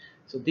artery.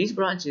 So these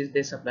branches,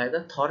 they supply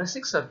the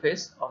thoracic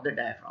surface of the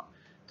diaphragm.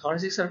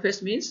 Thoracic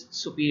surface means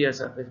superior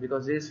surface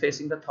because it is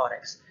facing the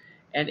thorax,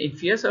 and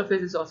inferior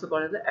surface is also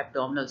called as the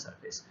abdominal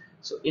surface.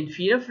 So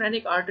inferior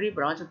phrenic artery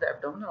branch of the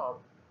abdominal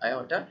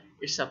aorta,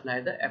 it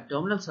supplies the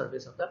abdominal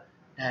surface of the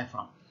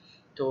diaphragm.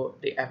 So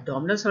the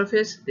abdominal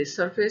surface, this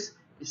surface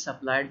is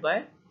supplied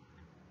by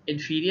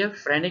inferior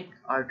phrenic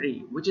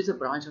artery, which is a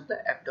branch of the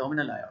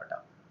abdominal aorta,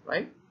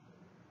 right?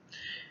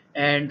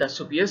 And the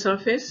superior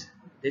surface,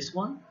 this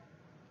one,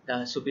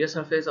 the superior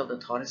surface of the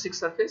thoracic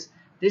surface,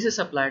 this is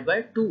supplied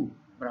by two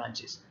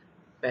branches,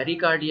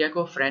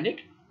 pericardiacophrenic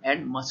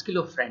and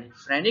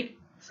musculophrenic.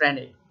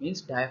 Phrenic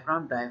means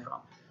diaphragm,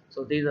 diaphragm.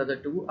 So these are the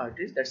two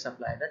arteries that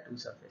supply the two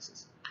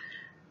surfaces.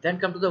 Then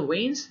come to the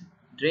veins,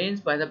 drains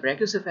by the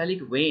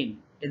brachiocephalic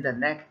vein in the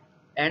neck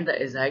and the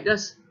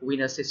azygous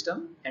venous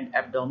system and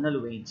abdominal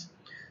veins.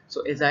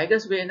 So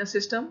azygous venous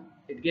system,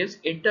 it gives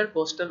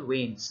intercostal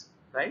veins,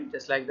 right?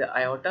 Just like the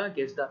aorta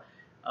gives the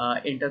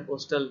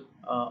intercostal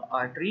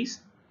arteries.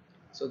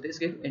 So this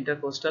gives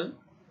intercostal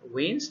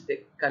veins.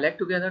 They collect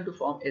together to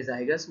form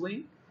azygous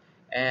vein,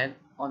 and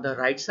on the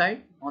right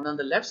side, on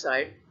the left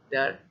side,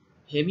 there are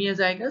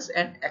hemiazygous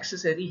and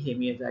accessory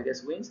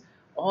hemiazygous veins.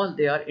 All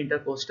they are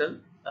intercostal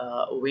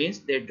veins.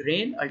 They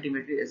drain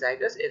ultimately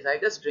azygous.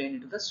 Azygous drain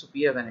into the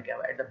superior vena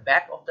cava at the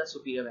back of the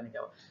superior vena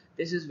cava.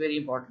 This is very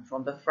important.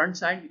 From the front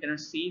side, you cannot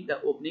see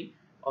the opening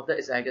of the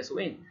azygous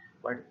vein,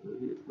 but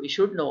we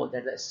should know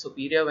that the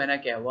superior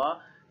vena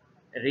cava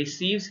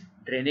receives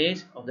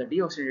drainage of the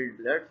deoxygenated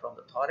blood from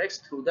the thorax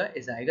through the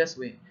azygous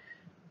vein.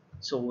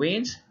 So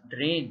veins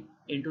drain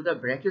into the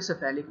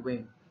brachiocephalic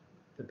vein.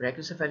 The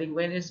brachiocephalic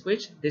vein is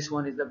which? This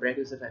one is the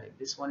brachiocephalic.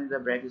 This one is the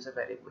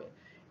brachiocephalic vein.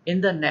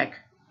 In the neck.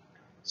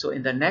 So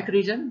in the neck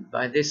region,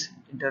 by this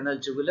internal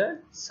jugular,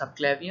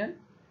 subclavian,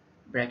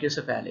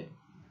 brachiocephalic.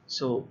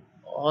 So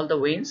all the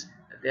veins,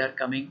 they are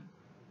coming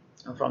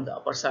from the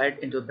upper side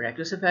into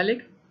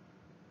brachiocephalic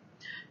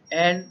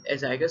and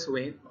azygous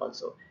vein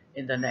also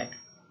in the neck.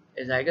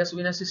 Azygous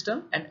venous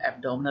system and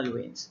abdominal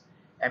veins.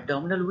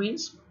 Abdominal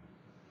veins,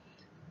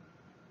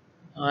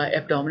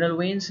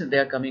 they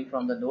are coming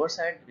from the lower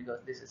side because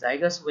this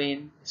azygous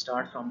vein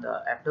starts from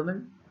the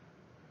abdomen.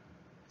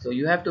 So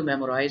you have to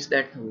memorize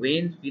that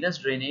venous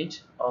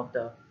drainage of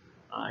the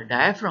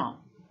diaphragm.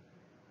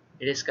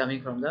 It is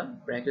coming from the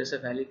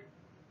brachiocephalic,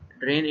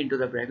 drain into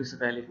the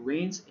brachiocephalic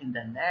veins in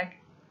the neck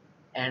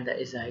and the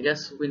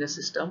azygous venous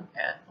system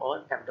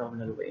or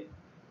abdominal vein.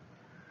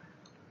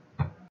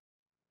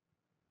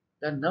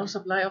 The nerve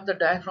supply of the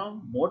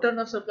diaphragm, motor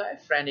nerve supply,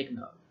 phrenic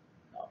nerve.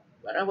 Now,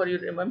 whenever you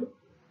remember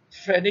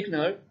phrenic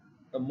nerve,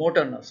 the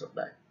motor nerve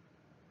supply,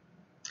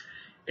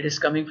 it is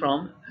coming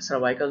from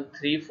cervical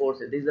 3/4.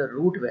 This is the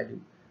root value,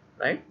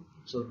 right?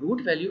 So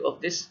root value of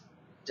this,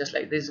 just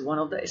like this, is one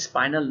of the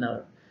spinal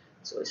nerve.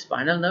 So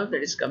spinal nerve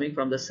that is coming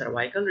from the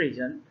cervical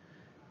region,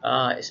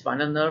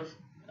 spinal nerve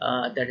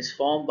that is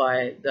formed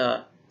by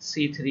the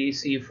C3,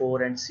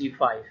 C4 and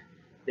C5.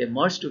 They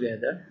merge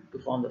together to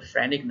form the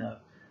phrenic nerve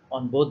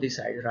on both the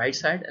sides, right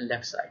side and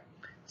left side.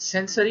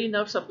 Sensory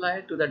nerve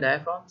supply to the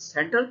diaphragm.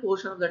 Central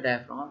portion of the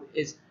diaphragm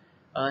is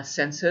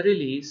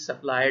sensorily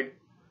supplied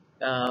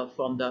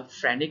from the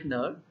phrenic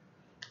nerve,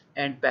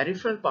 and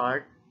peripheral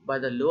part by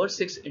the lower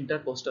 6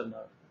 intercostal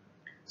nerve.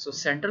 So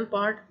central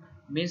part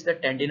means the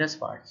tendinous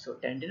part. So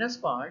tendinous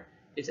part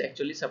is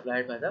actually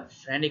supplied by the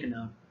phrenic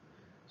nerve.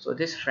 So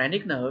this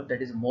phrenic nerve,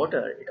 that is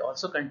motor, it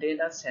also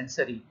contains a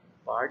sensory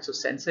part. So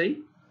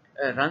sensory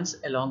runs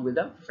along with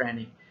the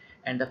phrenic,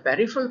 and the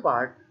peripheral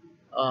part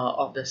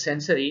of the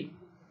sensory,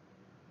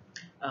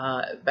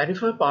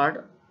 peripheral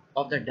part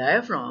of the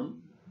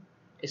diaphragm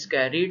is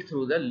carried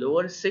through the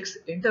lower 6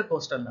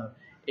 intercostal nerve.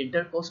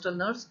 Intercostal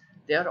nerves,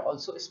 they are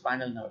also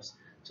spinal nerves.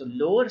 So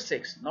lower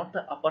 6, not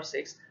the upper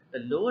 6, the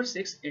lower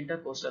 6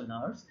 intercostal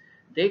nerves,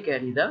 they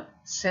carry the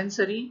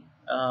sensory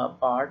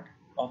part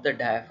of the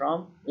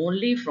diaphragm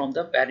only from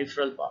the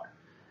peripheral part,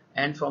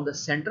 and from the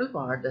central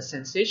part the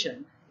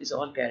sensation is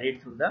all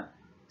carried through the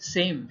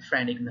same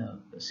phrenic nerve.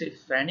 See,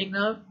 phrenic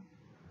nerve,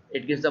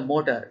 it gives the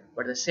motor,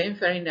 but the same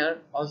phrenic nerve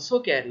also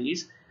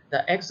carries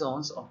the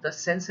axons of the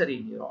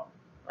sensory neuron,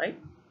 right?